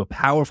shell into a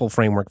powerful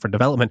framework for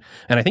development.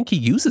 And I think he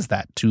uses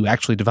that to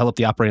actually develop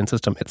the operating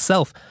system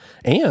itself.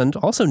 And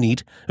also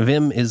neat,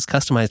 Vim is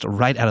customized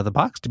right out of the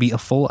box to be a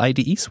full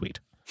IDE suite.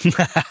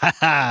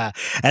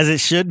 As it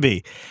should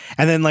be.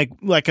 And then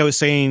like I was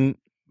saying,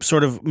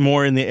 sort of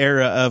more in the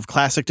era of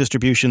classic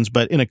distributions,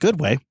 but in a good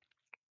way.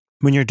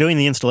 When you're doing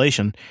the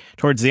installation,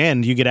 towards the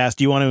end, you get asked,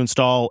 do you want to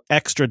install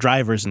extra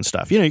drivers and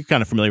stuff? You're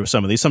kind of familiar with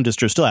some of these. Some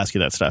distros still ask you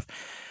that stuff.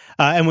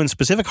 And when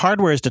specific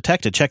hardware is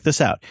detected, check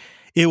this out.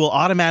 It will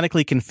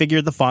automatically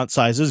configure the font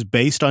sizes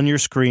based on your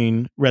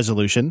screen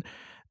resolution,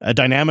 a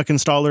dynamic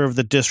installer of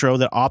the distro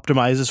that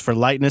optimizes for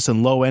lightness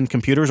and low-end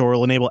computers, or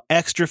will enable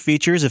extra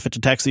features if it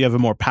detects that you have a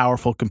more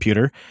powerful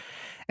computer,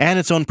 and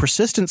its own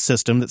persistence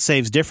system that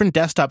saves different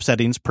desktop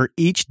settings per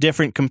each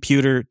different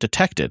computer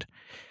detected.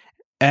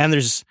 And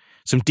there's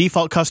some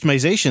default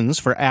customizations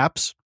for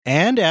apps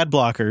and ad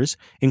blockers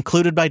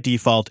included by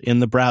default in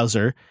the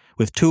browser,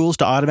 with tools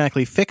to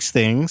automatically fix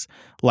things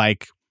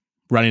like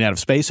running out of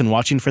space and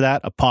watching for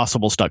that, a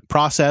possible stuck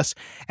process,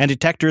 and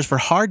detectors for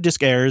hard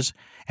disk errors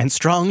and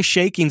strong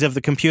shakings of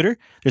the computer.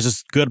 There's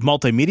this good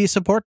multimedia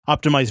support,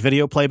 optimized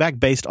video playback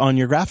based on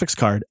your graphics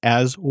card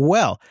as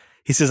well.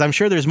 He says, I'm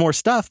sure there's more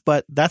stuff,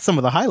 but that's some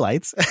of the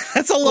highlights.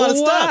 That's a lot of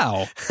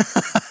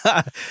stuff.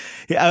 Wow.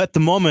 At the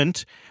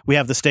moment, we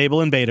have the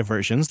stable and beta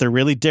versions. They're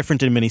really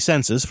different in many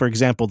senses. For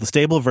example, the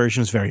stable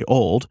version is very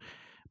old,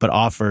 but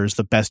offers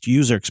the best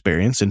user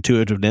experience,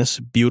 intuitiveness,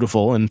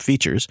 beautiful, and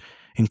features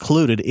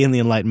included in the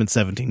Enlightenment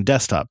 17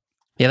 desktop.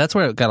 Yeah, that's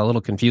where it got a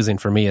little confusing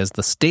for me, is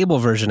the stable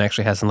version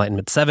actually has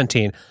Enlightenment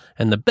 17,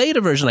 and the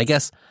beta version, I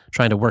guess,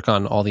 trying to work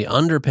on all the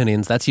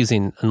underpinnings, that's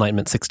using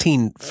Enlightenment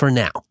 16 for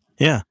now.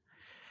 Yeah.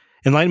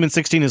 Enlightenment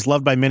 16 is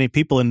loved by many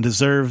people and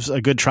deserves a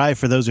good try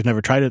for those who've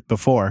never tried it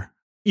before.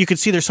 You can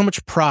see there's so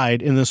much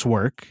pride in this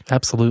work.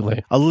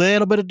 Absolutely. A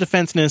little bit of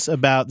defensiveness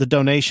about the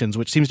donations,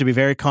 which seems to be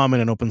very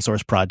common in open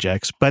source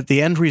projects, but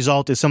the end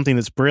result is something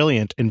that's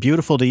brilliant and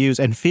beautiful to use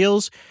and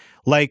feels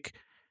like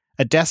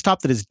a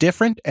desktop that is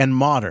different and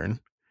modern.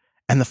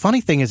 And the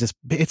funny thing is,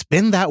 it's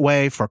been that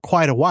way for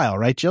quite a while,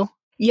 right, Jill?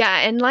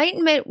 Yeah,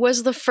 Enlightenment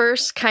was the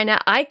first kind of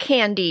eye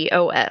candy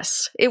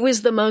OS. It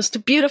was the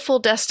most beautiful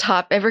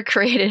desktop ever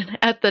created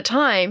at the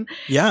time.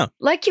 Yeah.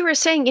 Like you were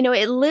saying,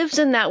 it lives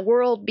in that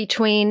world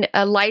between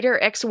a lighter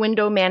X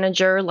window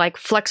manager like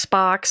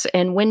Flexbox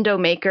and Window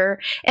Maker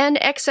and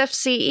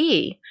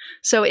XFCE.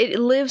 So it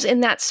lives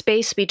in that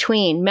space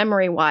between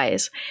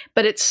memory-wise.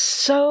 But it's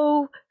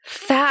so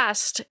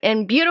fast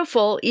and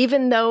beautiful,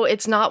 even though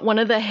it's not one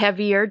of the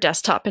heavier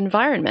desktop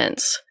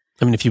environments.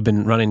 I mean, if you've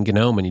been running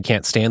GNOME and you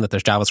can't stand that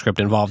there's JavaScript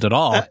involved at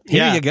all,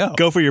 here you go.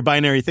 Go for your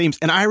binary themes.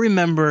 And I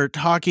remember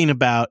talking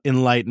about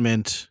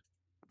Enlightenment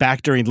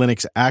back during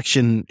Linux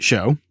Action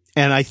Show,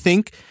 and I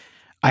think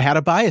I had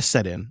a bias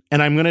set in.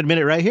 And I'm going to admit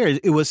it right here.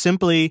 It was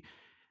simply,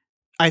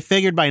 I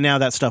figured by now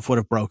that stuff would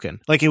have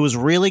broken. Like, it was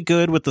really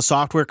good with the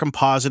software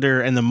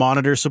compositor and the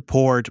monitor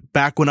support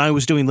back when I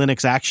was doing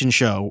Linux Action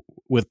Show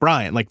with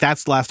Brian. Like,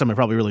 that's the last time I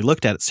probably really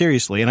looked at it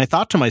seriously. And I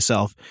thought to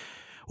myself,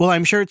 well,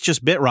 I'm sure it's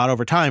just bit rot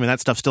over time, and that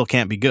stuff still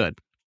can't be good.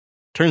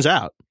 Turns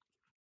out,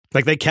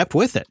 like, they kept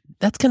with it.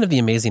 That's kind of the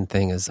amazing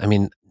thing is, I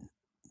mean,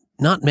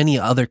 not many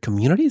other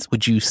communities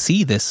would you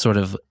see this sort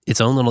of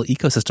its own little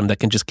ecosystem that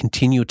can just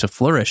continue to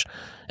flourish.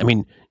 I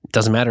mean, it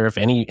doesn't matter if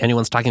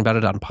anyone's talking about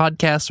it on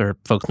podcasts or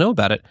folks know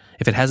about it.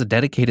 If it has a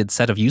dedicated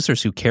set of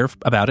users who care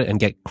about it and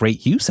get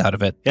great use out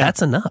of it,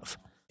 that's enough.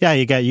 Yeah,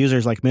 you got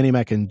users like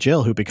Minimac and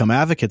Jill who become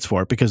advocates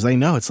for it because they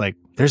know it's like,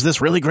 there's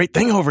this really great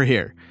thing over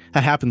here.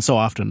 That happens so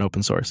often in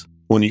open source.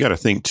 Well, and you got to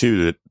think,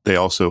 too, that they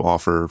also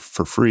offer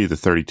for free the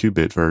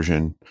 32-bit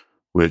version,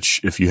 which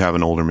if you have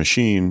an older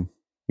machine,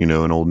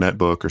 an old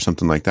netbook or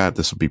something like that,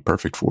 this would be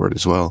perfect for it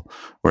as well.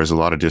 Whereas a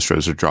lot of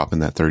distros are dropping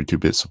that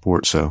 32-bit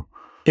support, so...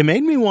 It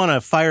made me want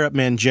to fire up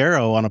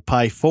Manjaro on a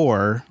Pi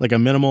 4, like a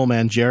minimal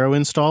Manjaro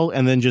install,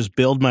 and then just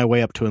build my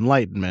way up to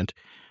Enlightenment.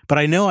 But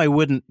I know I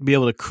wouldn't be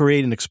able to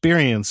create an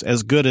experience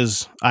as good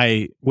as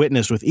I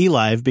witnessed with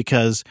eLive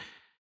because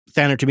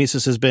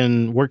Thanatomesis has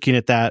been working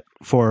at that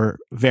for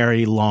a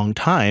very long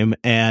time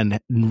and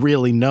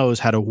really knows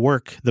how to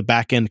work the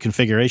back-end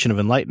configuration of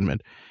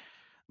Enlightenment.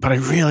 But I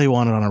really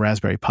want it on a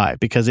Raspberry Pi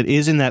because it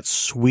is in that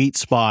sweet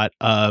spot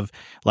of,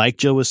 like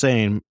Jill was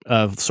saying,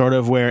 of sort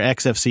of where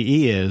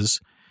XFCE is,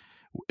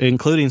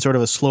 including sort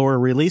of a slower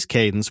release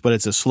cadence, but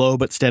it's a slow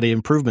but steady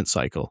improvement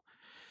cycle.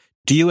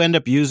 Do you end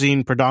up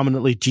using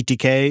predominantly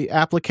GTK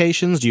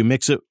applications? Do you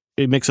mix it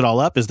all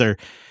up? Is there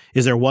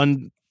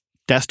one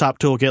desktop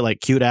toolkit like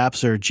Qt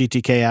apps or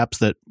GTK apps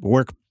that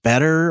work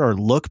better or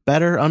look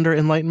better under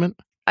Enlightenment?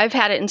 I've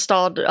had it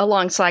installed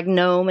alongside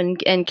GNOME and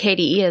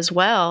KDE as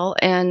well,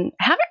 and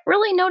haven't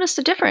really noticed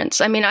a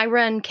difference. I mean, I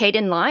run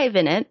Kdenlive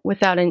in it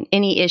without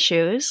any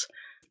issues.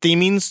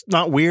 Theming's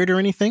not weird or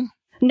anything?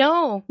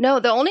 No.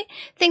 The only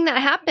thing that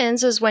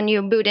happens is when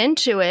you boot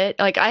into it,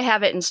 like I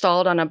have it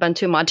installed on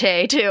Ubuntu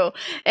Mate too,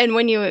 and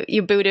when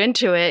you boot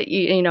into it,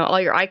 you know,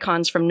 all your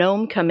icons from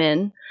GNOME come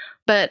in.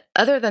 But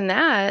other than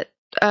that,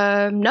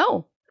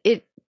 no.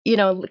 It,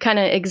 kind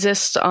of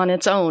exists on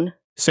its own.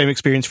 Same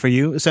experience for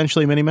you,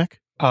 essentially, Minimac?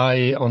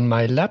 On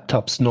my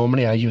laptops,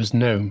 normally I use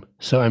GNOME,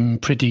 so I'm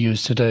pretty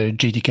used to the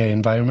GTK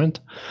environment.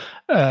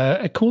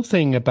 A cool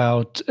thing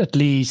about at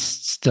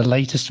least the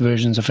latest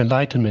versions of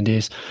Enlightenment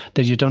is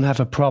that you don't have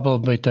a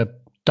problem with the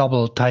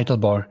double title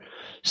bar.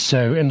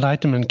 So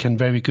Enlightenment can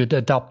very good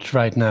adapt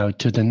right now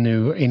to the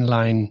new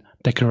inline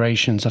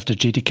decorations of the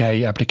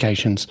GTK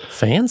applications.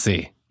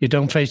 Fancy. You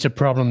don't face the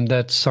problem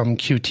that some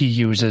Qt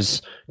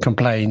users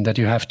complain that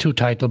you have two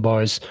title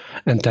bars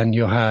and then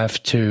you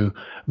have to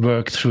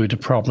work through the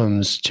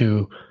problems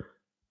to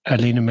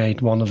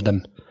eliminate one of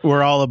them.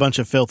 We're all a bunch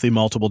of filthy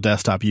multiple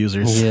desktop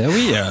users. Yeah,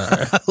 we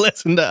are.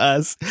 Listen to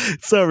us.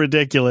 So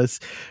ridiculous.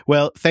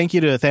 Well, thank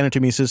you to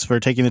Thanatomesis for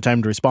taking the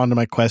time to respond to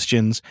my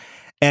questions.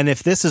 And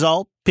if this has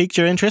all piqued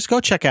your interest, go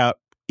check out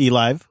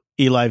eLive,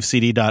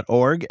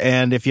 elivecd.org.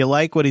 And if you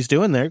like what he's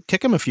doing there,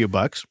 kick him a few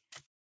bucks. I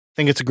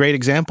think it's a great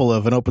example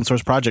of an open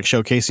source project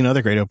showcasing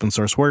other great open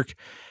source work.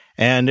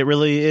 And it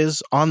really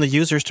is on the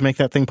users to make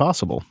that thing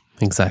possible.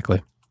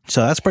 Exactly.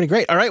 So that's pretty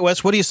great. All right,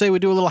 Wes, what do you say we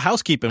do a little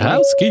housekeeping?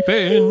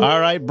 Housekeeping. All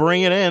right,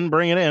 bring it in.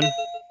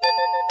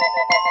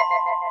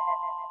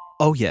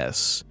 Oh,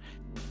 yes.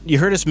 You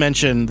heard us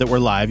mention that we're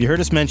live. You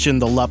heard us mention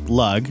the LUP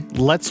Lug.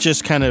 Let's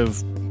just kind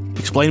of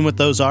explain what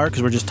those are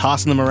because we're just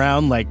tossing them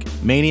around like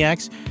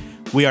maniacs.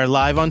 We are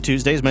live on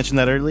Tuesdays, mentioned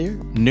that earlier,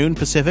 noon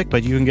Pacific,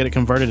 but you can get it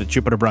converted at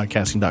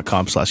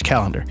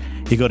jupiterbroadcasting.com/calendar.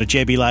 You go to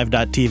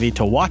jblive.tv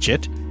to watch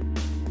it,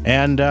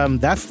 and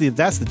that's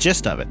the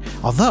gist of it.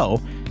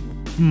 Although,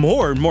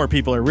 more and more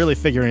people are really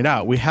figuring it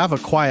out. We have a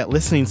quiet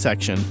listening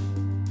section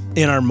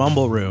in our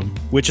Mumble room,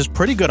 which is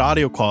pretty good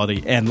audio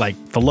quality and like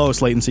the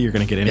lowest latency you're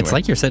going to get anywhere. It's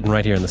like you're sitting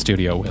right here in the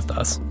studio with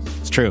us.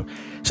 It's true.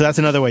 So that's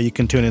another way you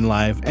can tune in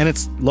live, and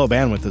it's low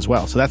bandwidth as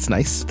well, so that's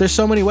nice. There's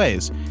so many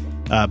ways.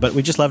 But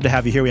we just love to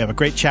have you here. We have a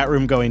great chat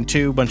room going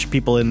too. A bunch of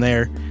people in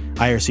there.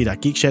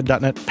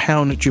 irc.geekshed.net,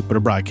 pound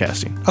Jupiter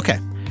Broadcasting. Okay.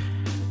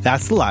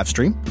 That's the live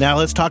stream. Now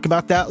let's talk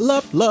about that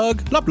LUP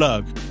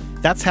Lug.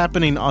 That's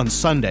happening on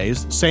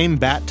Sundays. Same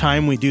bat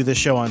time we do this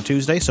show on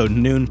Tuesday, so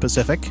noon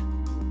Pacific.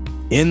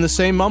 In the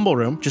same Mumble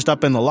room, just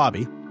up in the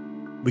lobby.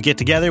 We get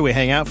together, we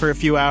hang out for a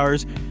few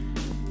hours,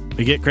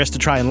 we get Chris to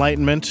try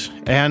Enlightenment,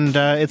 and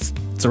it's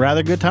a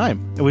rather good time.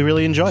 And we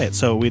really enjoy it,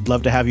 so we'd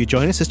love to have you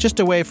join us. It's just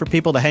a way for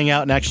people to hang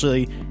out and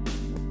actually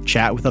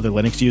chat with other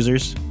Linux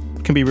users.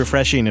 It can be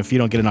refreshing if you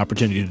don't get an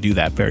opportunity to do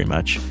that very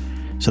much.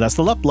 So that's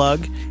the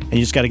Luplug, and you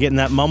just got to get in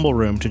that mumble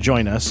room to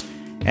join us.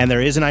 And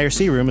there is an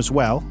IRC room as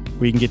well,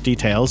 where you can get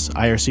details,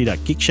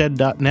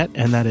 irc.geekshed.net,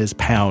 and that is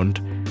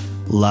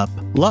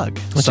 #Luplug.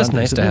 It's just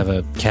nice to have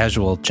a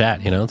casual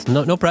chat, It's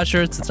no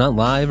pressure, it's not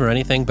live or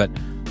anything, but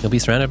you'll be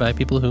surrounded by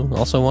people who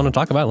also want to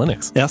talk about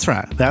Linux. That's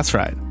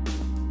right.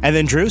 And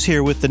then Drew's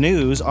here with the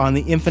news on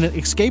the Infinite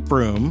Escape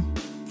Room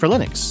for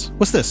Linux.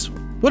 What's this?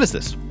 What is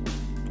this?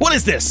 What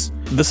is this?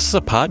 This is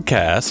a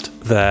podcast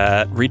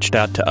that reached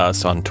out to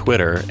us on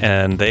Twitter,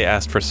 and they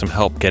asked for some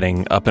help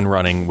getting up and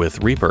running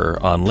with Reaper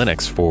on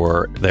Linux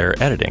for their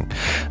editing.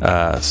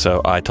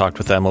 So I talked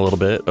with them a little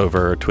bit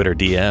over Twitter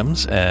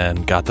DMs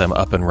and got them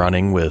up and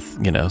running with,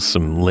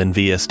 some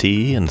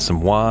LinVST and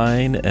some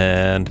Wine,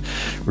 and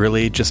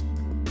really just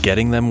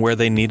getting them where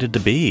they needed to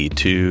be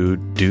to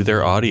do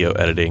their audio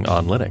editing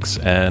on Linux.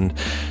 And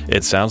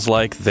it sounds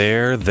like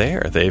they're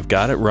there. They've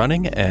got it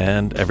running,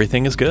 and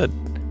everything is good.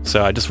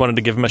 So I just wanted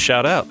to give them a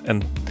shout out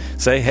and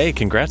say, hey,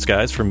 congrats,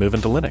 guys, for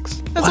moving to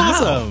Linux. That's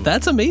awesome.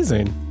 That's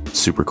amazing.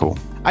 Super cool.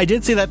 I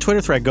did see that Twitter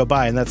thread go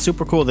by, and that's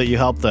super cool that you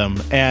helped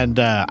them. And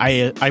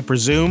I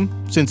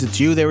presume, since it's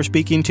you they were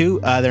speaking to,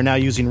 they're now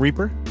using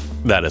Reaper?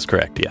 That is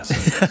correct, yes.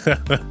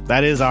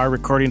 That is our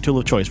recording tool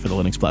of choice for the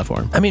Linux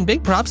platform. I mean,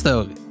 big props,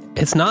 though.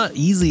 It's not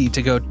easy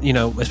to go,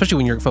 especially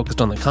when you're focused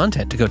on the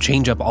content, to go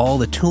change up all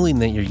the tooling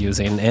that you're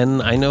using.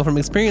 And I know from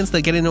experience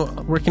that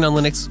working on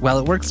Linux, while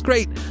it works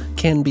great,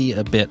 can be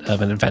a bit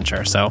of an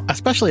adventure. So,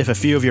 especially if a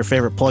few of your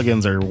favorite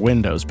plugins are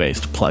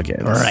Windows-based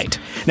plugins. Right.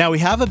 Now, we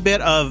have a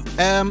bit of,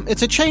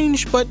 it's a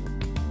change, but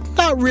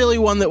not really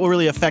one that will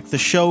really affect the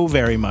show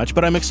very much.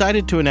 But I'm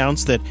excited to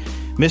announce that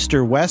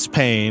Mr. Wes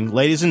Payne,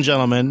 ladies and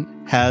gentlemen,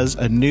 has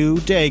a new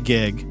day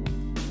gig.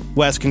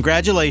 Wes,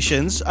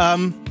 congratulations.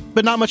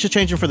 But not much is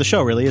changing for the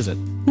show, really, is it?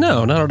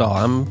 No, not at all.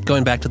 I'm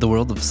going back to the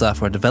world of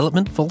software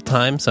development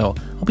full-time, so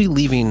I'll be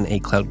leaving a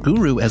Cloud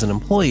Guru as an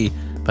employee,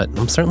 but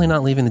I'm certainly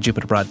not leaving the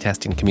Jupiter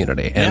Broadcasting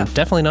community, and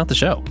definitely not the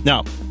show.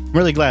 No, I'm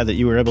really glad that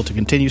you were able to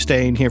continue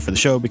staying here for the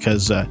show,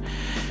 because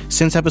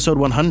since episode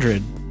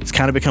 100, it's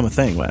kind of become a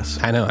thing, Wes.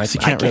 I know. I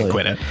can't really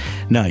quit it.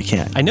 No, you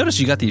can't. I noticed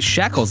you got these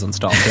shackles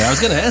installed there. I was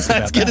going to ask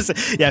about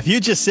that. Yeah, if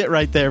you just sit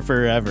right there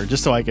forever,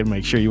 just so I can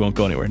make sure you won't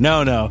go anywhere.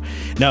 No.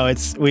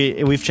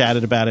 We've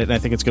chatted about it, and I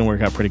think it's going to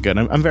work out pretty good.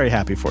 I'm very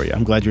happy for you.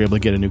 I'm glad you're able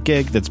to get a new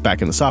gig that's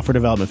back in the software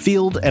development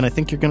field, and I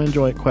think you're going to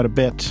enjoy it quite a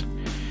bit.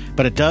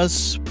 But it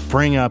does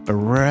bring up a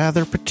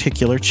rather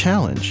particular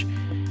challenge,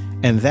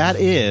 and that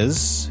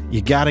is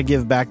you got to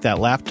give back that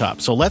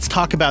laptop. So let's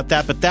talk about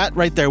that, but that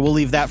right there, we'll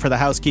leave that for the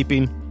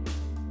housekeeping.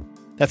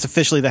 That's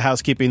officially the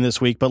housekeeping this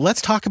week, but let's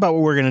talk about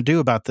what we're going to do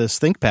about this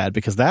ThinkPad,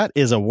 because that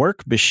is a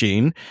work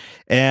machine,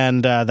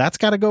 and that's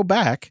got to go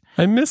back.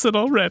 I miss it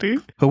already.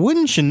 But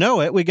wouldn't you know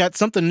it, we got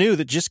something new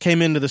that just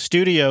came into the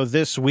studio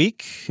this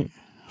week.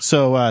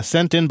 So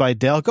sent in by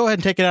Dell. Go ahead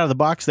and take it out of the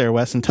box there,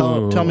 Wes, and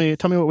tell me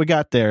what we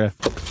got there.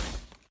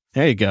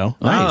 There you go.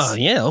 Nice. Oh,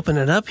 yeah. Open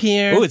it up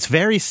here. Oh, it's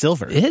very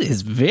silver. It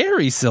is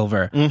very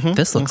silver. Mm-hmm,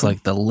 this looks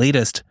like the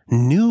latest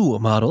new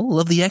model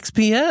of the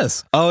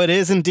XPS. Oh, it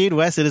is indeed,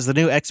 Wes. It is the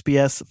new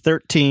XPS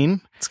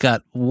 13. It's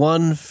got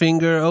one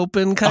finger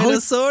open, kind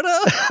of, sort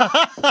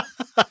of.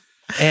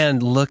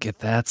 And look at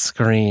that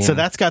screen. So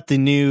that's got the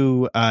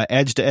new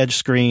edge-to-edge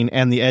screen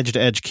and the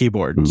edge-to-edge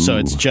keyboard. Ooh. So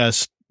it's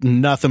just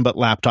nothing but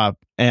laptop.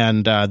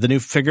 And the new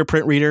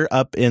fingerprint reader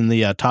up in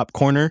the top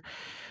corner,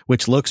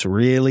 which looks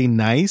really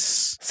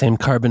nice. Same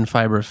carbon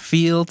fiber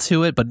feel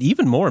to it, but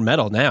even more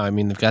metal now. I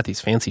mean, they've got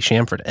these fancy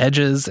chamfered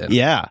edges. And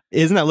yeah.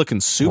 Isn't that looking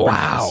super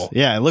nice?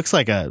 Yeah, it looks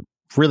like a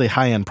really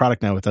high-end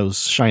product now with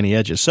those shiny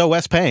edges. So,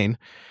 Wes Payne,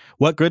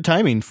 what good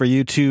timing for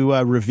you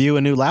to review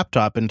a new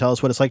laptop and tell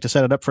us what it's like to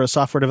set it up for a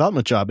software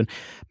development job and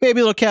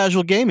maybe a little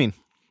casual gaming.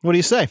 What do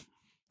you say?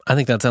 I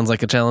think that sounds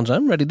like a challenge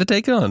I'm ready to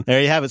take on. There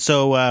you have it.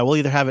 So we'll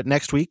either have it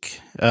next week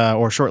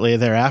or shortly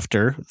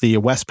thereafter, the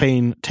Wes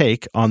Payne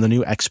take on the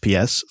new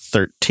XPS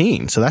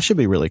 13. So that should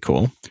be really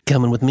cool.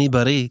 Coming with me,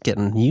 buddy,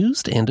 getting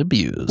used and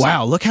abused.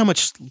 Wow, look how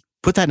much,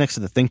 put that next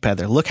to the ThinkPad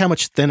there. Look how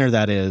much thinner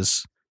that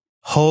is.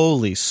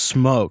 Holy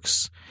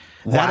smokes.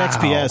 That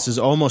XPS is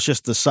almost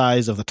just the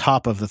size of the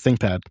top of the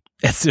ThinkPad.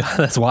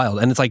 That's wild.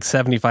 And it's like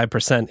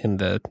 75% in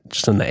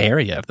the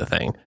area of the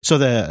thing. So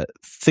the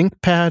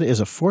ThinkPad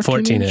is a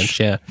 14-inch?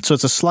 Yeah. So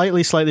it's a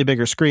slightly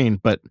bigger screen,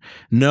 but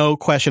no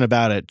question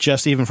about it.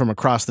 Just even from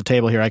across the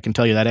table here, I can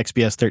tell you that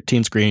XPS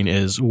 13 screen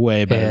is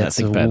way better than that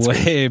ThinkPad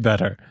screen. Way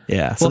better.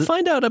 Yeah. So we'll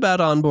find out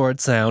about onboard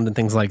sound and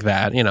things like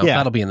that.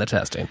 That'll be in the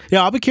testing.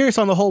 Yeah, I'll be curious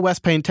on the whole Wes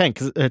Payne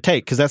take,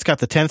 because that's got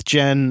the 10th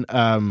gen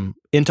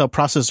Intel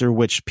processor,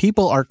 which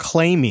people are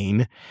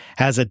claiming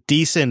has a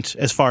decent,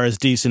 as far as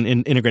decent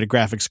integrated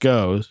graphics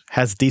goes,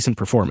 has decent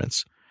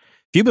performance.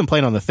 You've been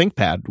playing on the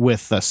ThinkPad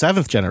with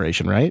 7th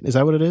generation, right? Is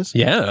that what it is?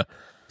 Yeah.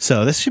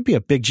 So this should be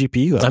a big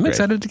GPU upgrade. I'm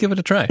excited to give it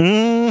a try.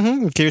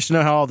 Mm-hmm. Curious to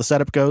know how all the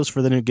setup goes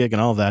for the new gig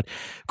and all of that.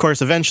 Of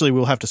course, eventually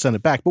we'll have to send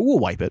it back, but we'll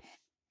wipe it.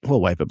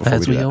 We'll wipe it before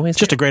As we do we that. always It's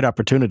just do. a great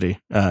opportunity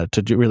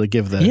to really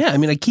give the... Yeah, I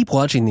mean, I keep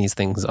watching these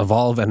things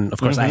evolve, and of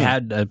course, I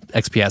had a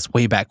XPS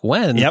way back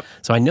when. Yep.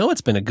 So I know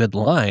it's been a good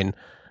line.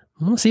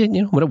 We'll see,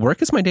 would it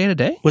work as my day to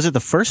day? Was it the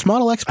first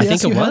model XPS I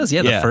think it you had? was,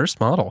 the first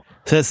model.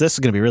 So this is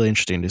going to be really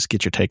interesting to just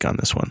get your take on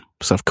this one.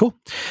 So cool.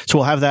 So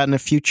we'll have that in a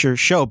future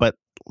show. But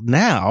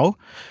now,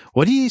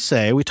 what do you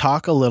say we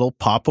talk a little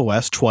Pop!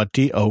 OS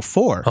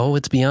 2004? Oh,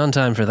 it's beyond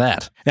time for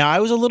that. Now, I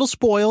was a little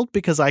spoiled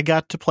because I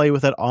got to play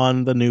with it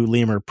on the new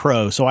Lemur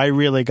Pro, so I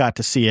really got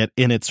to see it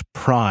in its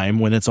prime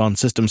when it's on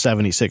System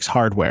 76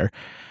 hardware.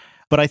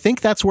 But I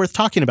think that's worth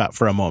talking about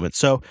for a moment.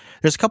 So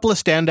there's a couple of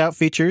standout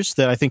features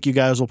that I think you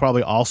guys will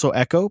probably also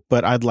echo,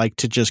 but I'd like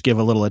to just give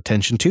a little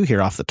attention to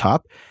here off the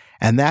top,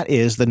 and that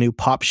is the new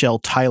Pop Shell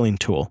tiling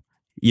tool.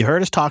 You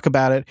heard us talk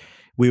about it.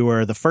 We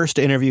were the first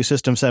to interview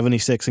System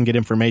 76 and get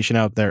information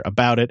out there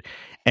about it,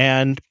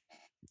 and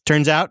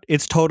turns out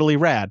it's totally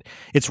rad.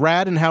 It's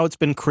rad in how it's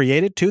been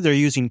created, too. They're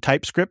using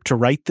TypeScript to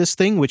write this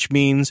thing, which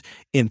means,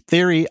 in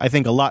theory, I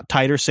think a lot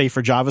tighter,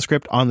 safer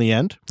JavaScript on the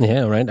end.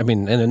 Yeah, right. I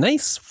mean, and a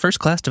nice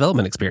first-class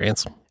development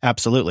experience.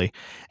 Absolutely.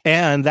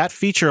 And that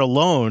feature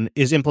alone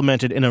is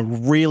implemented in a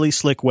really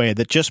slick way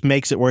that just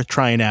makes it worth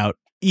trying out.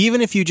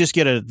 Even if you just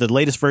get the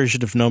latest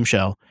version of GNOME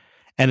Shell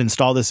and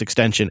install this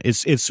extension,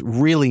 it's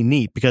really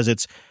neat because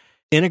it's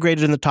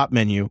integrated in the top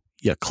menu.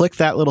 You click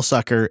that little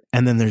sucker,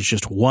 and then there's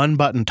just one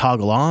button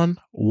toggle on,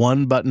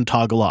 one button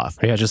toggle off.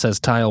 Yeah, it just says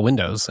tile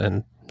windows,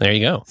 and there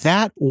you go.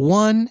 That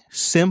one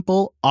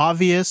simple,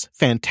 obvious,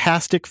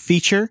 fantastic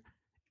feature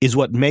is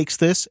what makes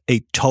this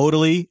a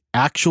totally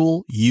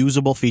actual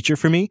usable feature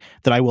for me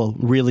that I will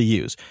really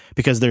use,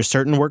 because there's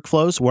certain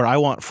workflows where I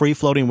want free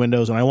floating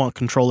windows and I want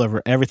control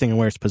over everything and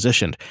where it's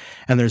positioned.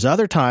 And there's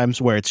other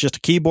times where it's just a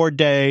keyboard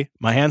day,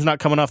 my hand's not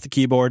coming off the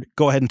keyboard,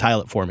 go ahead and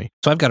tile it for me.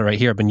 So I've got it right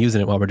here. I've been using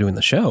it while we're doing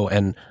the show,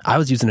 and I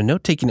was using a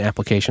note-taking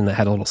application that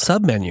had a little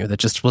sub-menu that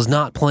just was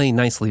not playing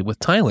nicely with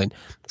tiling.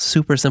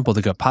 Super simple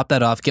to go pop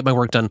that off, get my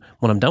work done.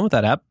 When I'm done with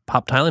that app,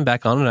 pop tiling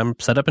back on, and I'm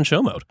set up in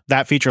show mode.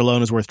 That feature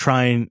alone is worth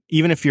trying,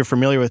 even if you're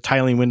familiar with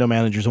tiling window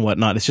managers and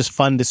whatnot. It's just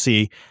fun to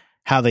see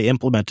how they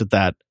implemented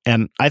that,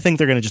 and I think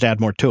they're going to just add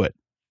more to it.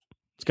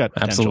 It's got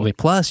potential. Absolutely.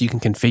 Plus, you can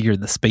configure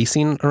the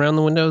spacing around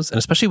the windows, and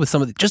especially with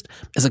some of the, just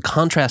as a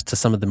contrast to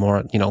some of the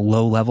more,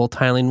 low-level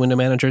tiling window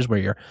managers where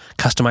you're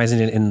customizing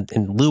it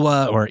in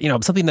Lua or,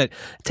 something that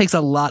takes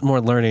a lot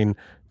more learning.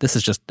 This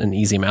is just an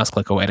easy mouse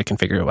click away to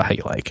configure it how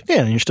you like.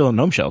 Yeah, and you're still in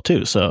GNOME Shell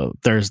too, so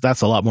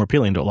that's a lot more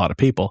appealing to a lot of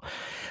people.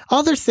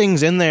 Other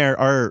things in there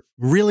are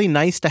really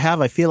nice to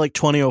have. I feel like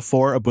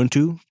 2004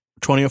 Ubuntu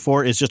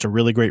 2004 is just a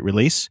really great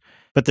release,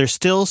 but there's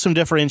still some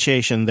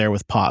differentiation there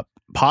with Pop.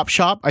 Pop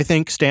Shop, I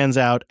think, stands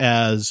out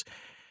as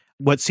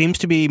what seems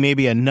to be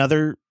maybe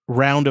another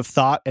round of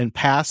thought and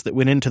pass that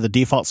went into the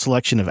default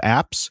selection of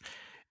apps.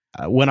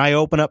 When I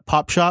open up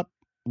Pop Shop,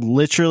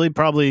 literally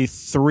probably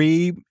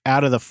 3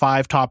 out of the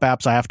 5 top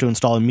apps I have to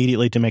install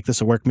immediately to make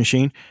this a work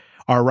machine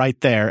are right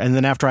there. And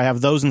then after I have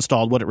those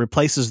installed, what it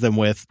replaces them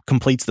with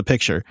completes the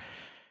picture.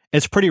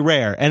 It's pretty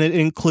rare, and it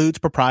includes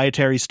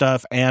proprietary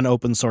stuff and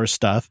open source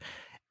stuff.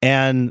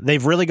 And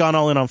they've really gone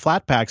all in on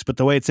Flatpaks, but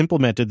the way it's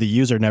implemented, the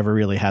user never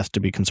really has to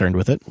be concerned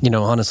with it.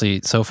 Honestly,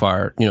 so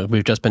far,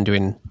 we've just been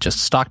doing just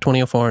stock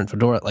 2004 and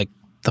Fedora. Like,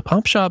 the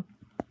Pop Shop,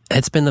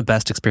 it's been the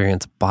best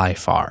experience by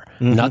far.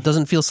 Mm-hmm. It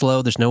doesn't feel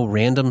slow. There's no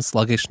random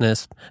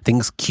sluggishness.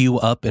 Things queue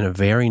up in a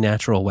very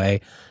natural way,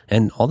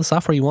 and all the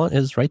software you want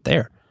is right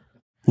there.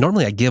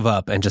 Normally, I give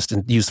up and just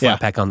use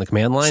Flatpak on the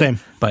command line. Same.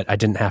 But I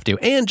didn't have to.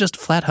 And just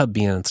FlatHub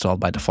being installed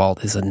by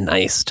default is a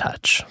nice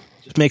touch.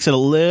 Just makes it a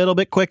little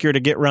bit quicker to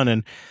get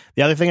running.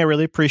 The other thing I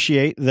really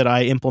appreciate that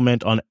I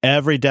implement on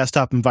every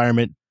desktop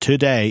environment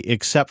today,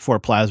 except for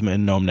Plasma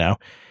and GNOME now,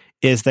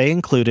 is they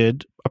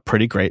included a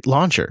pretty great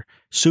launcher.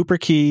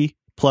 SuperKey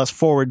plus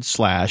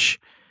 /,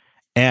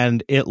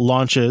 and it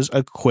launches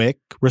a quick,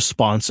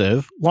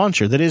 responsive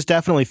launcher that is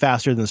definitely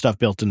faster than the stuff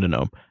built into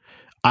GNOME.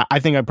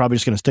 I think I'm probably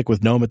just going to stick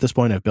with GNOME at this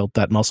point. I've built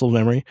that muscle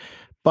memory.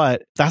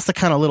 But that's the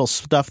kind of little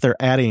stuff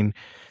they're adding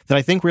that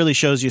I think really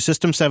shows you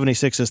System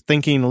 76 is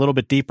thinking a little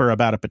bit deeper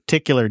about a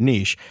particular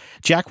niche.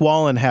 Jack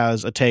Wallen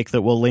has a take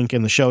that we'll link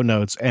in the show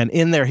notes, and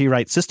in there he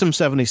writes, System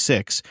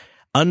 76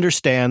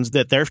 understands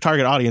that their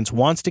target audience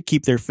wants to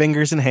keep their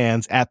fingers and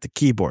hands at the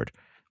keyboard.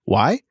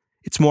 Why?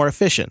 It's more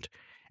efficient.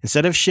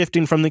 Instead of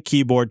shifting from the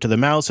keyboard to the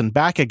mouse and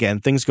back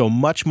again, things go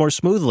much more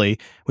smoothly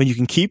when you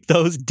can keep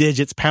those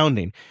digits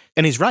pounding.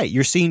 And he's right.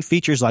 You're seeing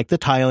features like the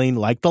tiling,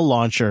 like the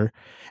launcher.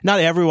 Not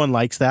everyone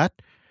likes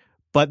that,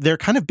 but they're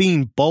kind of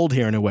being bold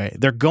here in a way.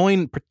 They're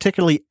going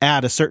particularly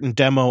at a certain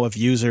demo of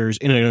users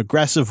in an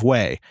aggressive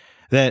way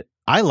that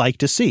I like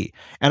to see.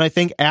 And I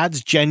think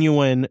adds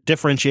genuine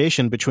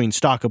differentiation between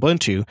stock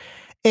Ubuntu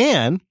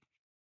and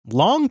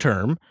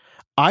long-term,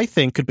 I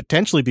think could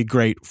potentially be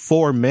great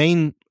for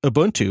main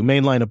Ubuntu,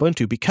 mainline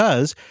Ubuntu,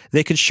 because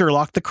they could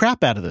Sherlock the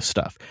crap out of this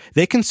stuff.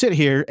 They can sit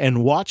here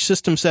and watch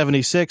System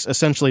 76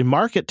 essentially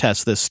market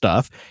test this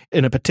stuff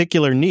in a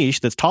particular niche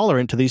that's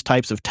tolerant to these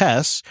types of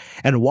tests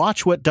and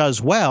watch what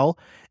does well,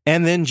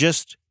 and then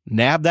just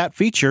nab that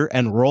feature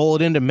and roll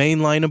it into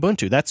mainline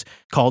Ubuntu. That's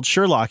called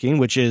Sherlocking,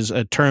 which is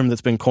a term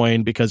that's been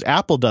coined because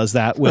Apple does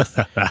that with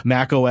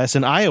Mac OS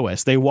and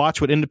iOS. They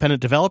watch what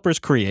independent developers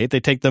create,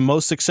 they take the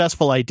most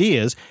successful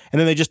ideas, and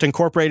then they just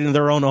incorporate it into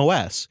their own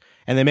OS,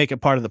 and they make it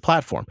part of the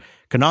platform.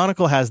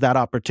 Canonical has that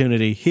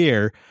opportunity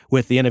here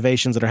with the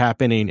innovations that are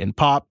happening in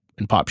Pop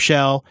and Pop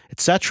Shell,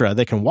 etc.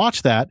 They can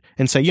watch that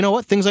and say, you know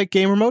what, things like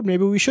Gamer Mode,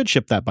 maybe we should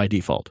ship that by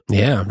default.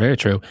 Yeah, very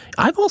true.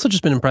 I've also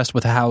just been impressed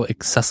with how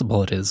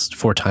accessible it is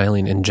for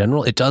tiling in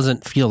general. It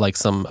doesn't feel like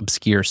some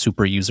obscure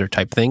super user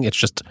type thing. It's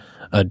just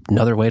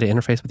another way to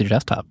interface with your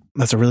desktop.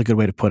 That's a really good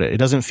way to put it. It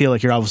doesn't feel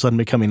like you're all of a sudden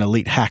becoming an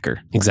elite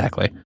hacker.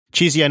 Exactly.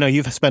 Cheesy, I know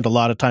you've spent a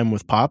lot of time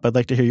with Pop. I'd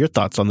like to hear your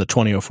thoughts on the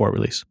 2004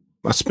 release.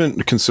 I spent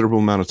a considerable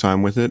amount of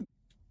time with it.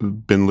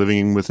 Been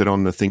living with it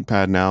on the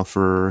ThinkPad now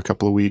for a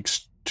couple of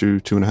weeks,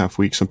 2.5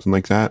 weeks, something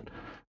like that.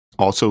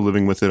 Also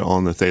living with it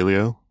on the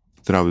Thelio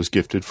that I was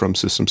gifted from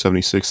System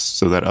 76.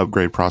 So that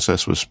upgrade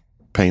process was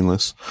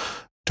painless.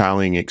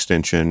 Tiling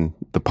extension,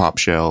 the Pop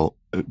Shell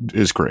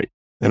is great.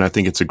 And I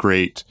think it's a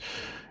great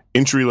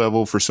entry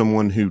level for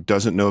someone who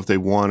doesn't know if they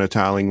want a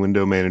tiling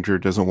window manager,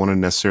 doesn't want to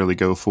necessarily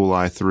go full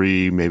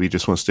i3, maybe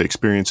just wants to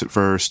experience it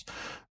first.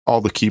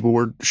 All the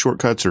keyboard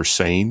shortcuts are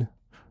sane.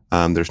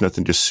 There's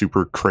nothing just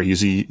super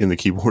crazy in the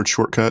keyboard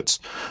shortcuts.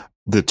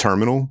 The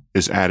terminal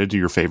is added to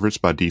your favorites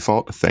by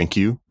default. Thank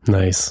you.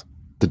 Nice.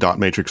 The dot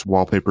matrix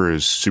wallpaper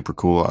is super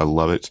cool. I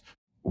love it.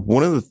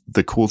 One of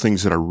the cool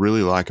things that I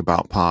really like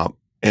about Pop,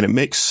 and it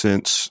makes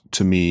sense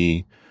to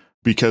me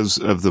because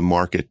of the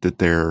market that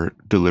they're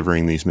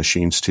delivering these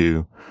machines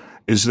to,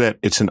 is that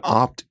it's an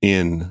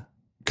opt-in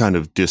kind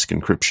of disk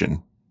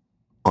encryption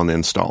on the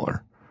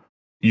installer.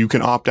 You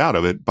can opt out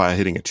of it by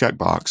hitting a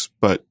checkbox,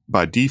 but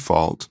by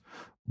default,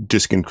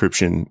 disk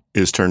encryption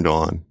is turned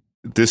on.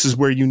 This is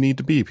where you need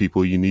to be,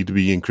 people. You need to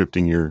be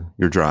encrypting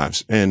your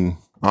drives. And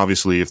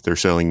obviously, if they're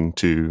selling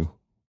to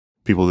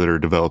people that are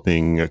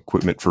developing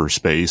equipment for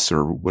space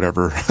or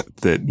whatever,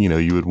 that, you know,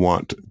 you would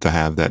want to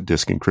have that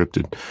disk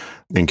encrypted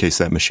in case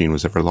that machine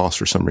was ever lost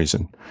for some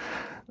reason.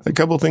 A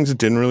couple of things I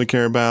didn't really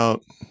care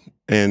about,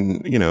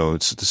 and, you know,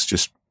 it's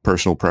just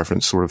personal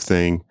preference sort of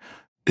thing.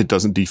 It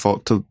doesn't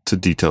default to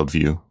detailed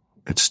view.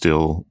 It's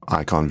still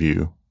icon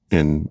view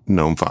in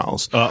GNOME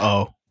files.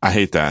 Uh-oh. I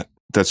hate that.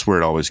 That's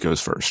where it always goes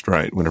first,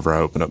 right? Whenever I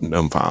open up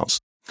GNOME files.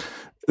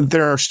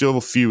 There are still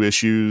a few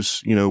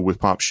issues, you know,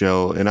 with Pop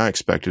Shell, and I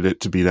expected it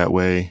to be that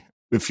way.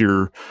 If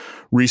you're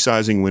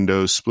resizing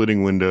windows,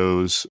 splitting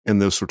windows,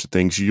 and those sorts of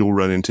things, you'll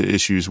run into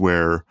issues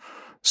where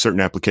certain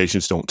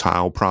applications don't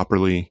tile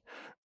properly.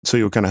 So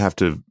you'll kind of have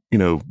to, you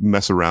know,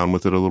 mess around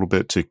with it a little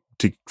bit to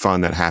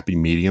find that happy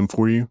medium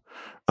for you.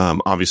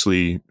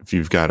 Obviously, if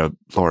you've got a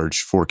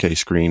large 4K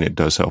screen, it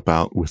does help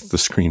out with the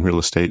screen real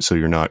estate. So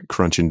you're not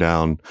crunching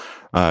down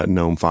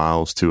GNOME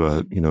files to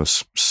a, you know,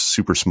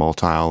 super small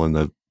tile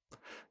and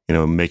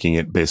making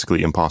it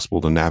basically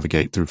impossible to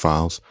navigate through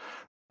files.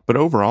 But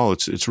overall,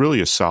 it's really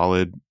a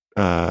solid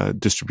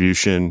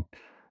distribution.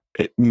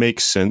 It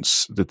makes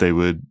sense that they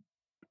would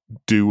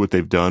do what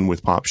they've done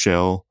with Pop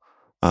Shell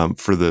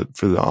for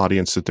the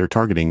audience that they're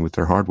targeting with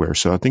their hardware.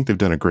 So I think they've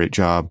done a great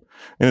job,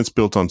 and it's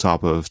built on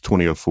top of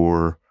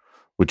 2004,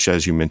 which,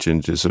 as you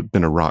mentioned, has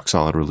been a rock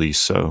solid release.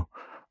 So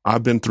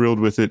I've been thrilled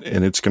with it,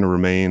 and it's going to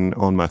remain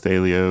on my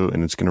Thelio,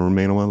 and it's going to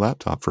remain on my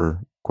laptop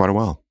for quite a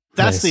while.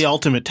 That's Nice. the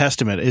ultimate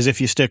testament, is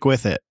if you stick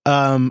with it.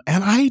 And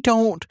I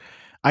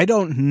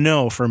don't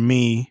know for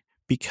me,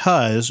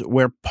 because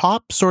where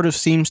Pop sort of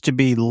seems to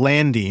be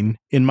landing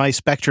in my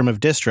spectrum of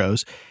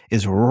distros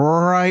is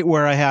right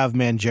where I have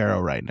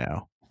Manjaro right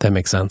now. That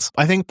makes sense.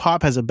 I think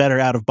Pop has a better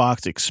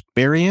out-of-box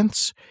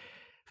experience,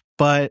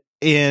 but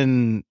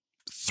in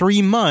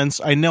 3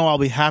 months, I know I'll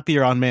be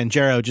happier on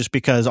Manjaro just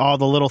because all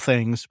the little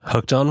things.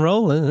 Hooked on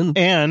rolling.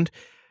 And,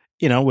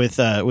 you know, with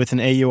an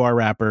AUR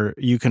wrapper,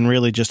 you can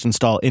really just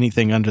install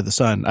anything under the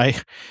sun.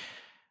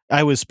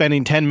 I was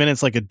spending 10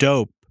 minutes like a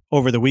dope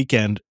over the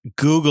weekend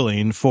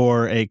Googling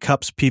for a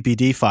CUPS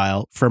PPD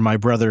file for my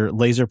brother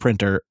laser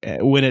printer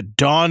when it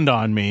dawned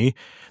on me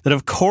that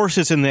of course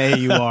it's in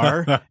the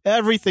AUR.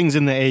 Everything's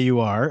in the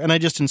AUR. And I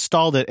just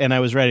installed it and I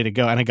was ready to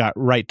go. And I got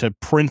right to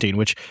printing,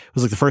 which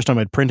was like the first time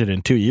I'd printed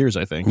in 2 years,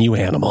 I think. You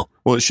animal.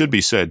 Well, it should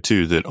be said,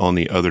 too, that on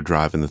the other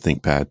drive in the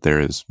ThinkPad, there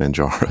is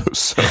Manjaro.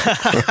 So.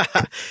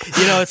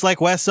 You know, it's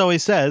like Wes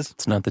always says.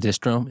 It's not the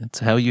distro. It's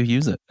how you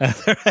use it.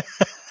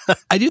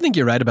 I do think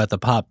you're right about the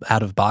Pop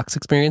out-of-box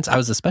experience. I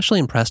was especially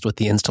impressed with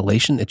the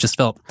installation. It just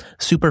felt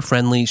super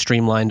friendly,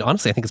 streamlined.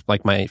 Honestly, I think it's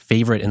like my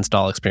favorite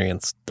install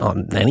experience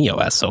on any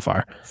OS so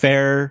far.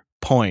 Fair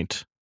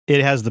point.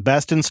 It has the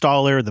best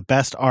installer, the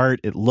best art.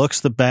 It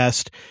looks the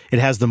best. It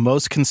has the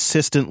most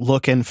consistent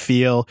look and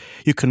feel.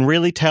 You can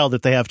really tell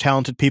that they have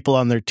talented people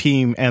on their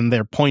team, and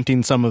they're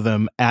pointing some of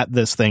them at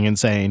this thing and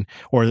saying,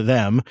 or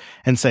them,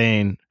 and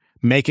saying,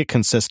 make it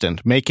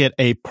consistent, make it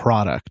a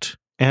product.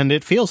 And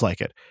it feels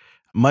like it,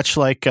 much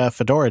like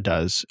Fedora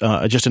does,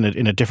 just in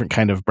a different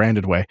kind of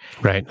branded way.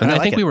 Right. And I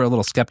think we were a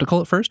little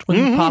skeptical at first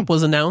when Pop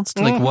was announced,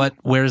 like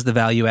where's the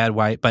value add?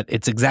 Why? But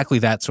it's exactly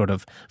that, sort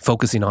of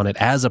focusing on it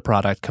as a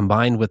product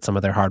combined with some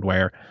of their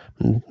hardware.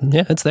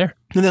 Yeah, it's there.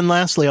 And then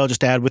lastly, I'll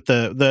just add with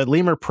the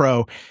Lemur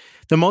Pro,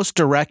 the most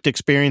direct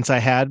experience I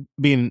had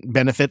being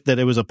benefit that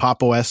it was a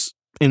Pop! OS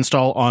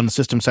install on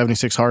System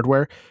 76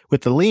 hardware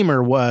with the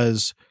Lemur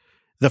was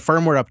the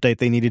firmware update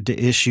they needed to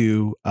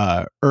issue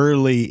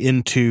early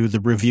into the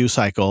review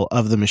cycle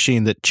of the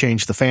machine that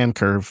changed the fan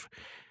curve.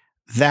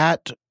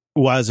 That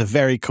was a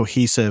very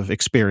cohesive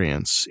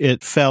experience.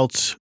 It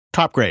felt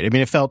top grade. I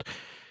mean, it felt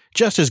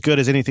just as good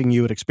as anything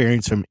you would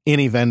experience from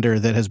any vendor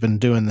that has been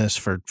doing this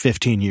for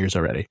 15 years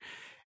already.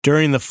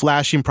 During the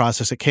flashing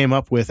process, it came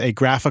up with a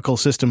graphical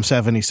System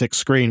 76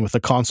 screen with a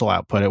console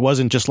output. It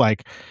wasn't just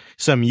like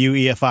some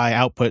UEFI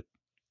output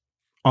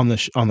on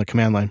the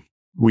command line.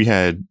 We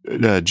had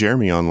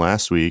Jeremy on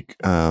last week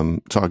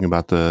talking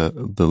about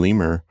the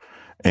Lemur,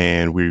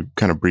 and we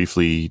kind of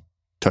briefly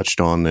touched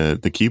on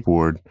the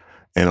keyboard.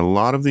 And a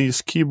lot of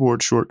these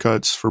keyboard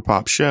shortcuts for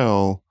Pop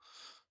Shell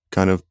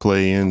kind of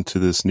play into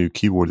this new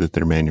keyboard that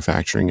they're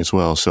manufacturing as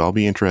well. So I'll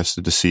be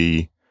interested to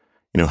see,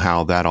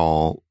 how that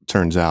all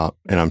turns out.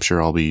 And I'm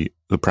sure I'll be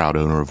the proud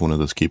owner of one of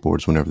those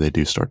keyboards whenever they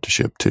do start to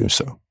ship too.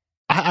 So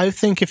I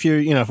think if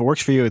if it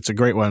works for you, it's a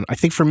great one. I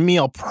think for me,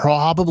 I'll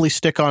probably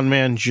stick on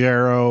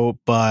Manjaro,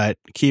 but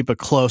keep a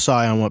close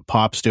eye on what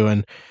Pop's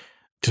doing.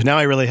 Because now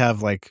I really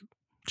have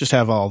just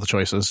have all the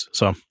choices.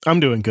 So I'm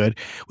doing good.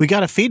 We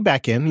got a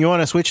feedback in. You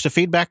want to switch to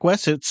feedback,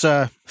 Wes? It's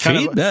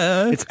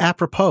feedback. It's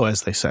apropos,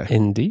 as they say.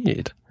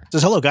 Indeed. It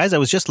says, hello, guys. I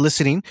was just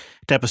listening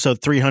to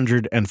episode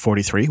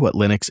 343, What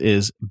Linux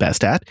is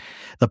Best At.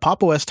 The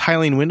Pop! OS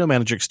Tiling Window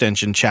Manager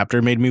extension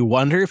chapter made me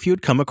wonder if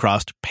you'd come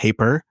across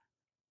Paper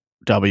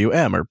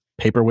WM or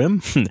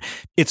PaperWim.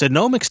 It's a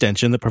GNOME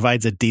extension that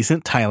provides a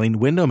decent tiling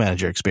window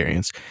manager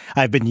experience.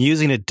 I've been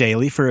using it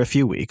daily for a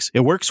few weeks.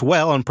 It works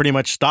well on pretty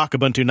much stock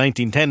Ubuntu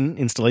 1910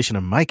 installation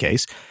in my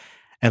case,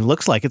 and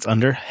looks like it's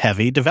under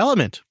heavy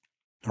development.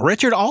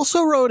 Richard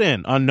also wrote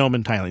in on GNOME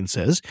and tiling,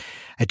 says,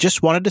 I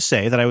just wanted to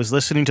say that I was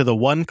listening to the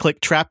One-Click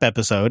Trap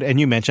episode and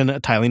you mentioned a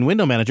tiling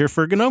window manager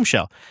for GNOME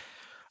Shell.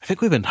 I think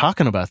we've been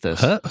talking about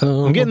this.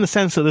 Uh-oh. I'm getting the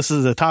sense that this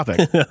is a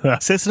topic.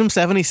 System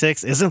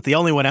 76 isn't the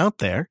only one out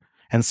there,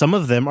 and some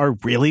of them are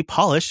really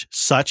polished,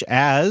 such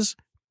as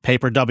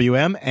Paper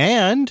WM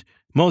and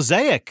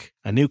Mosaic.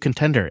 A new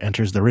contender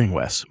enters the ring,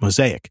 Wes.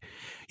 Mosaic.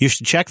 You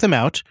should check them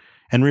out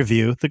and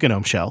review the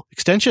GNOME Shell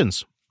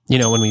extensions.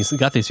 When we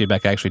got this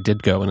feedback, I actually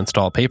did go and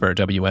install Paper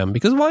WM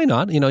because why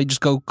not? You just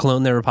go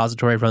clone their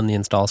repository, run the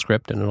install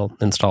script, and it'll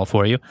install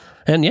for you.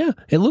 And yeah,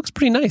 it looks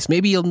pretty nice.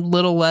 Maybe a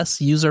little less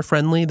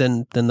user-friendly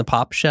than the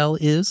Pop Shell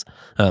is.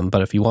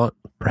 But if you want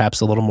perhaps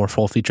a little more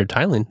full-featured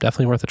tiling,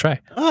 definitely worth a try.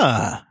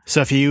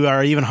 So if you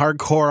are even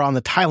hardcore on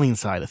the tiling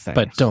side of things.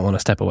 But don't want to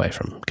step away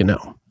from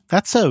GNOME.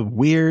 That's a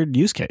weird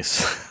use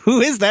case.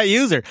 Who is that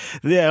user?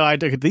 Yeah, I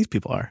think these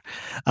people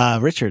are.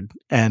 Richard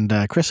and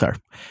Chris are.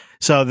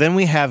 So then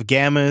we have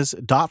Gamma's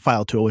dot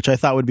file tool, which I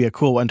thought would be a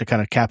cool one to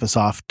kind of cap us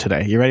off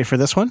today. You ready for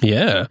this one?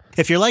 Yeah.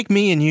 If you're like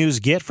me and use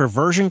Git for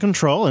version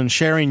control and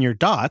sharing your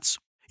dots,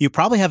 you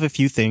probably have a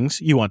few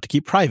things you want to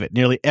keep private.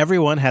 Nearly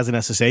everyone has an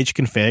SSH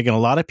config, and a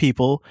lot of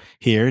people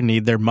here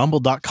need their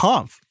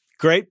mumble.conf.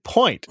 Great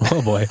point.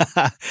 Oh, boy.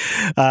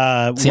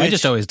 I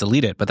just always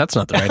delete it, but that's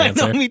not the right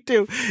answer. No, me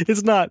too.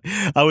 It's not.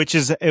 Which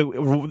is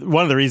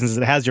one of the reasons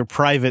it has your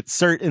private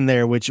cert in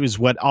there, which is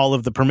what all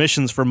of the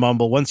permissions for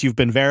Mumble, once you've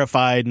been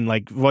verified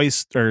and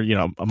voice or,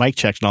 a mic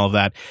check and all of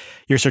that,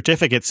 your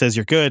certificate says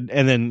you're good.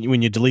 And then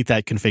when you delete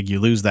that config, you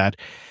lose that.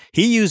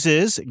 He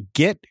uses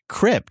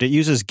GitCrypt. It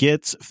uses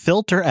Git's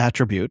filter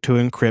attribute to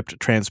encrypt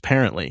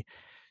transparently.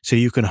 So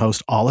you can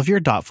host all of your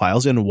dot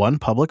files in one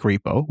public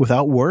repo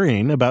without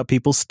worrying about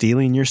people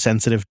stealing your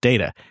sensitive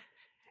data.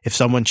 If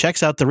someone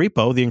checks out the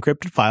repo, the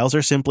encrypted files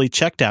are simply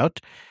checked out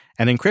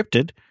and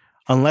encrypted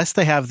unless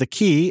they have the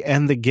key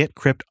and the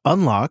GitCrypt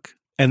unlock,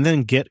 and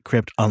then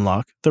GitCrypt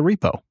unlock the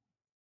repo.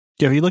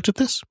 Have you looked at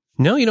this?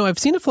 No, I've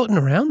seen it floating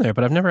around there,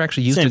 but I've never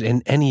actually used it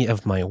in any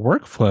of my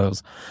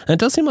workflows. And it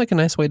does seem like a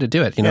nice way to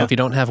do it. If you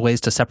don't have ways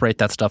to separate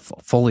that stuff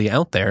fully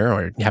out there,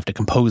 or you have to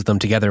compose them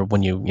together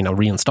when you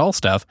reinstall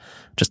stuff,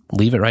 just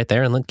leave it right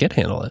there and let Git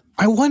handle it.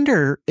 I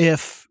wonder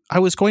if I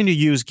was going to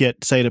use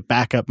Git, say, to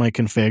back up my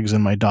configs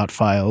and my dot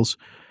files.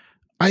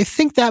 I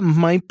think that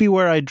might be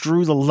where I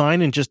drew the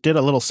line and just did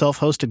a little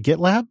self-hosted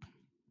GitLab.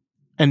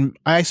 And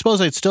I suppose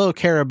I'd still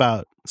care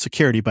about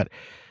security, but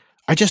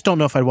I just don't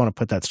know if I'd want to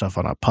put that stuff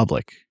on a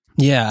public.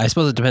 Yeah, I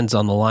suppose it depends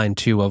on the line,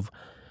 too, of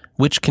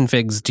which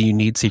configs do you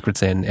need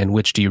secrets in and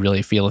which do you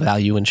really feel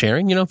value in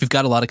sharing? If you've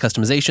got a lot of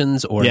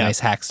customizations or nice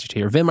hacks to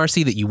your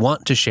vimRC that you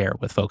want to share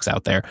with folks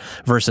out there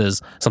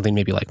versus something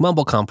maybe like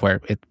MumbleConf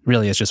where it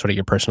really is just sort of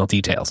your personal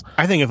details.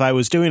 I think if I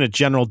was doing a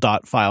general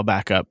dot file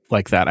backup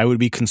like that, I would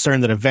be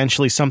concerned that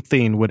eventually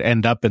something would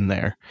end up in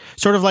there.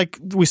 Sort of like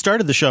we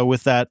started the show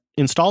with that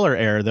installer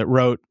error that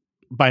wrote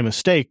by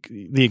mistake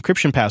the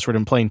encryption password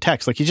in plain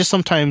text. Like you just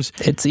sometimes...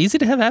 It's easy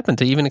to have happen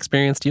to even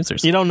experienced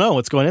users. You don't know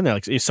what's going in there.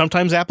 Like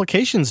sometimes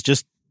applications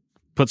just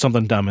put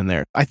something dumb in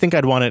there. I think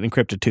I'd want it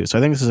encrypted too. So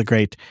I think this is a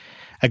great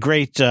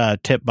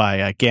tip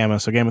by Gamma.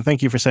 So Gamma,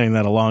 thank you for sending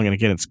that along. And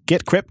again, it's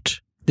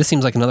GetCrypt. This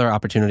seems like another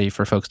opportunity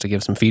for folks to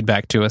give some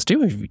feedback to us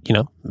too. You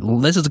know,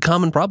 this is a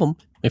common problem.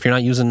 If you're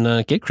not using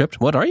GetCrypt,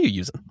 what are you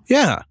using?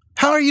 Yeah.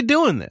 How are you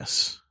doing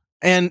this?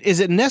 And is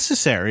it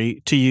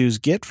necessary to use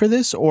Git for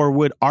this, or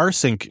would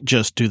rsync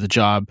just do the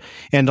job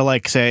and to,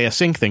 like, say, a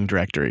sync thing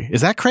directory?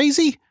 Is that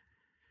crazy?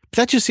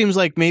 That just seems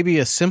like maybe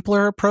a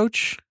simpler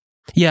approach.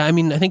 Yeah, I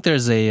mean, I think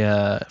there's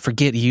for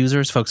Git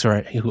users, folks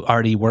who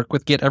already work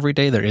with Git every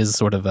day, there is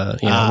sort of a,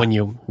 when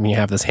you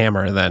have this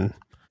hammer, then...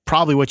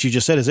 Probably what you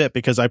just said is it,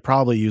 because I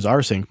probably use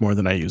rsync more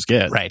than I use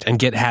Git. Right, and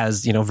Git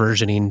has,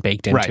 versioning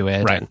baked into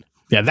it. Right.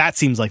 Yeah, that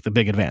seems like the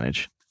big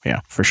advantage.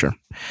 Yeah, for sure.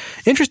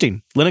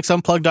 Interesting.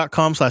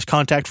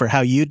 LinuxUnplugged.com/contact for how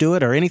you do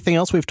it, or anything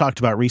else we've talked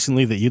about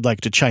recently that you'd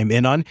like to chime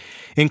in on,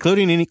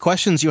 including any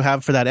questions you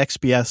have for that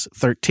XPS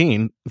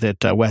 13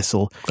 that Wes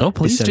will... Oh,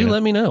 please do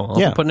let me know. I'll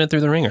be putting it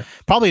through the ringer.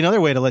 Probably another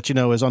way to let you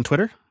know is on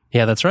Twitter.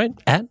 Yeah, that's right.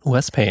 At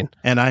Wes Payne.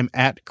 And I'm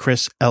at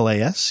Chris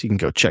LAS. You can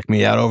go check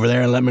me out over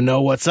there and let me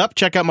know what's up.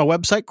 Check out my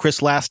website,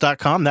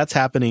 chrislast.com. That's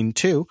happening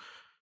too.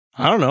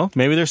 I don't know.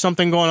 Maybe there's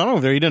something going on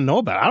over there you didn't know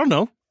about. I don't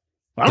know.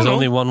 There's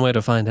only one way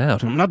to find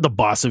out. I'm not the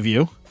boss of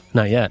you.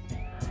 Not yet.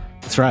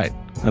 That's right.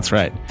 That's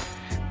right.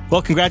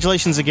 Well,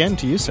 congratulations again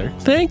to you, sir.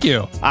 Thank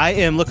you. I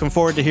am looking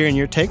forward to hearing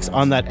your takes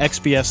on that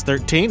XPS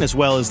 13, as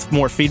well as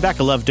more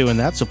feedback. I love doing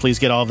that, so please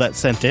get all of that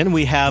sent in.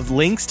 We have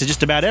links to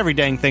just about every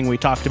dang thing we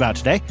talked about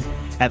today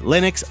at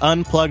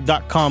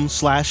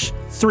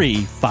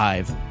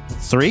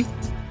linuxunplugged.com/353.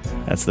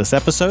 That's this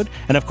episode.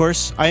 And of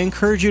course, I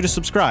encourage you to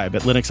subscribe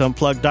at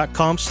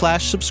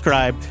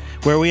linuxunplugged.com/subscribe,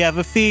 where we have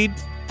a feed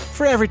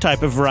for every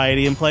type of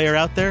variety and player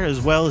out there,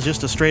 as well as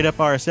just a straight up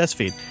RSS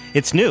feed.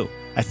 It's new.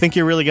 I think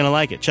you're really going to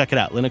like it. Check it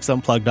out.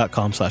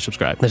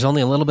 linuxunplugged.com/subscribe. There's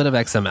only a little bit of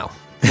XML.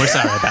 We're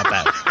sorry about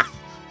that.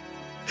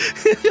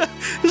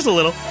 Just a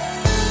little.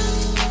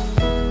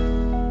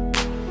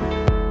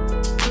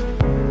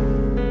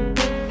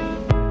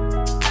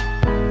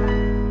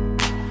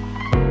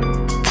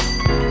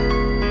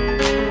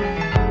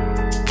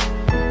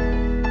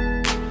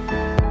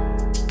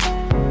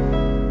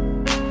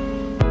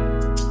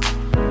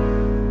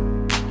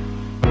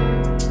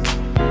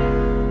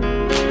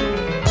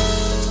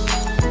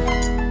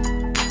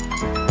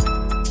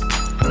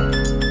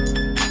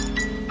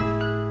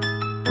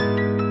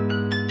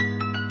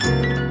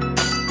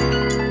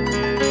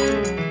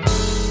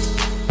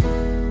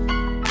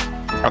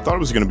 I thought it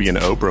was going to be an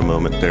Oprah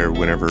moment there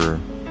whenever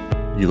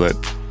you let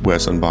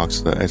Wes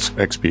unbox the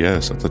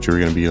XPS. I thought you were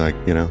going to be like,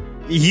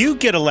 You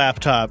get a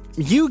laptop.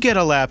 You get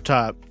a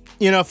laptop.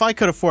 If I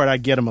could afford it,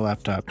 I'd get him a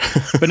laptop.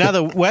 But now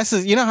that Wes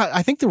is,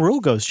 I think the rule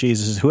goes,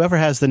 Jesus, is whoever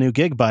has the new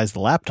gig buys the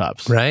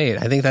laptops. Right.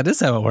 I think that is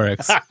how it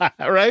works.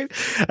 Right?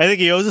 I think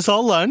he owes us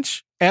all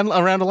lunch and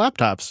a round of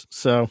laptops.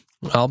 So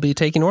I'll be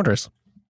taking orders.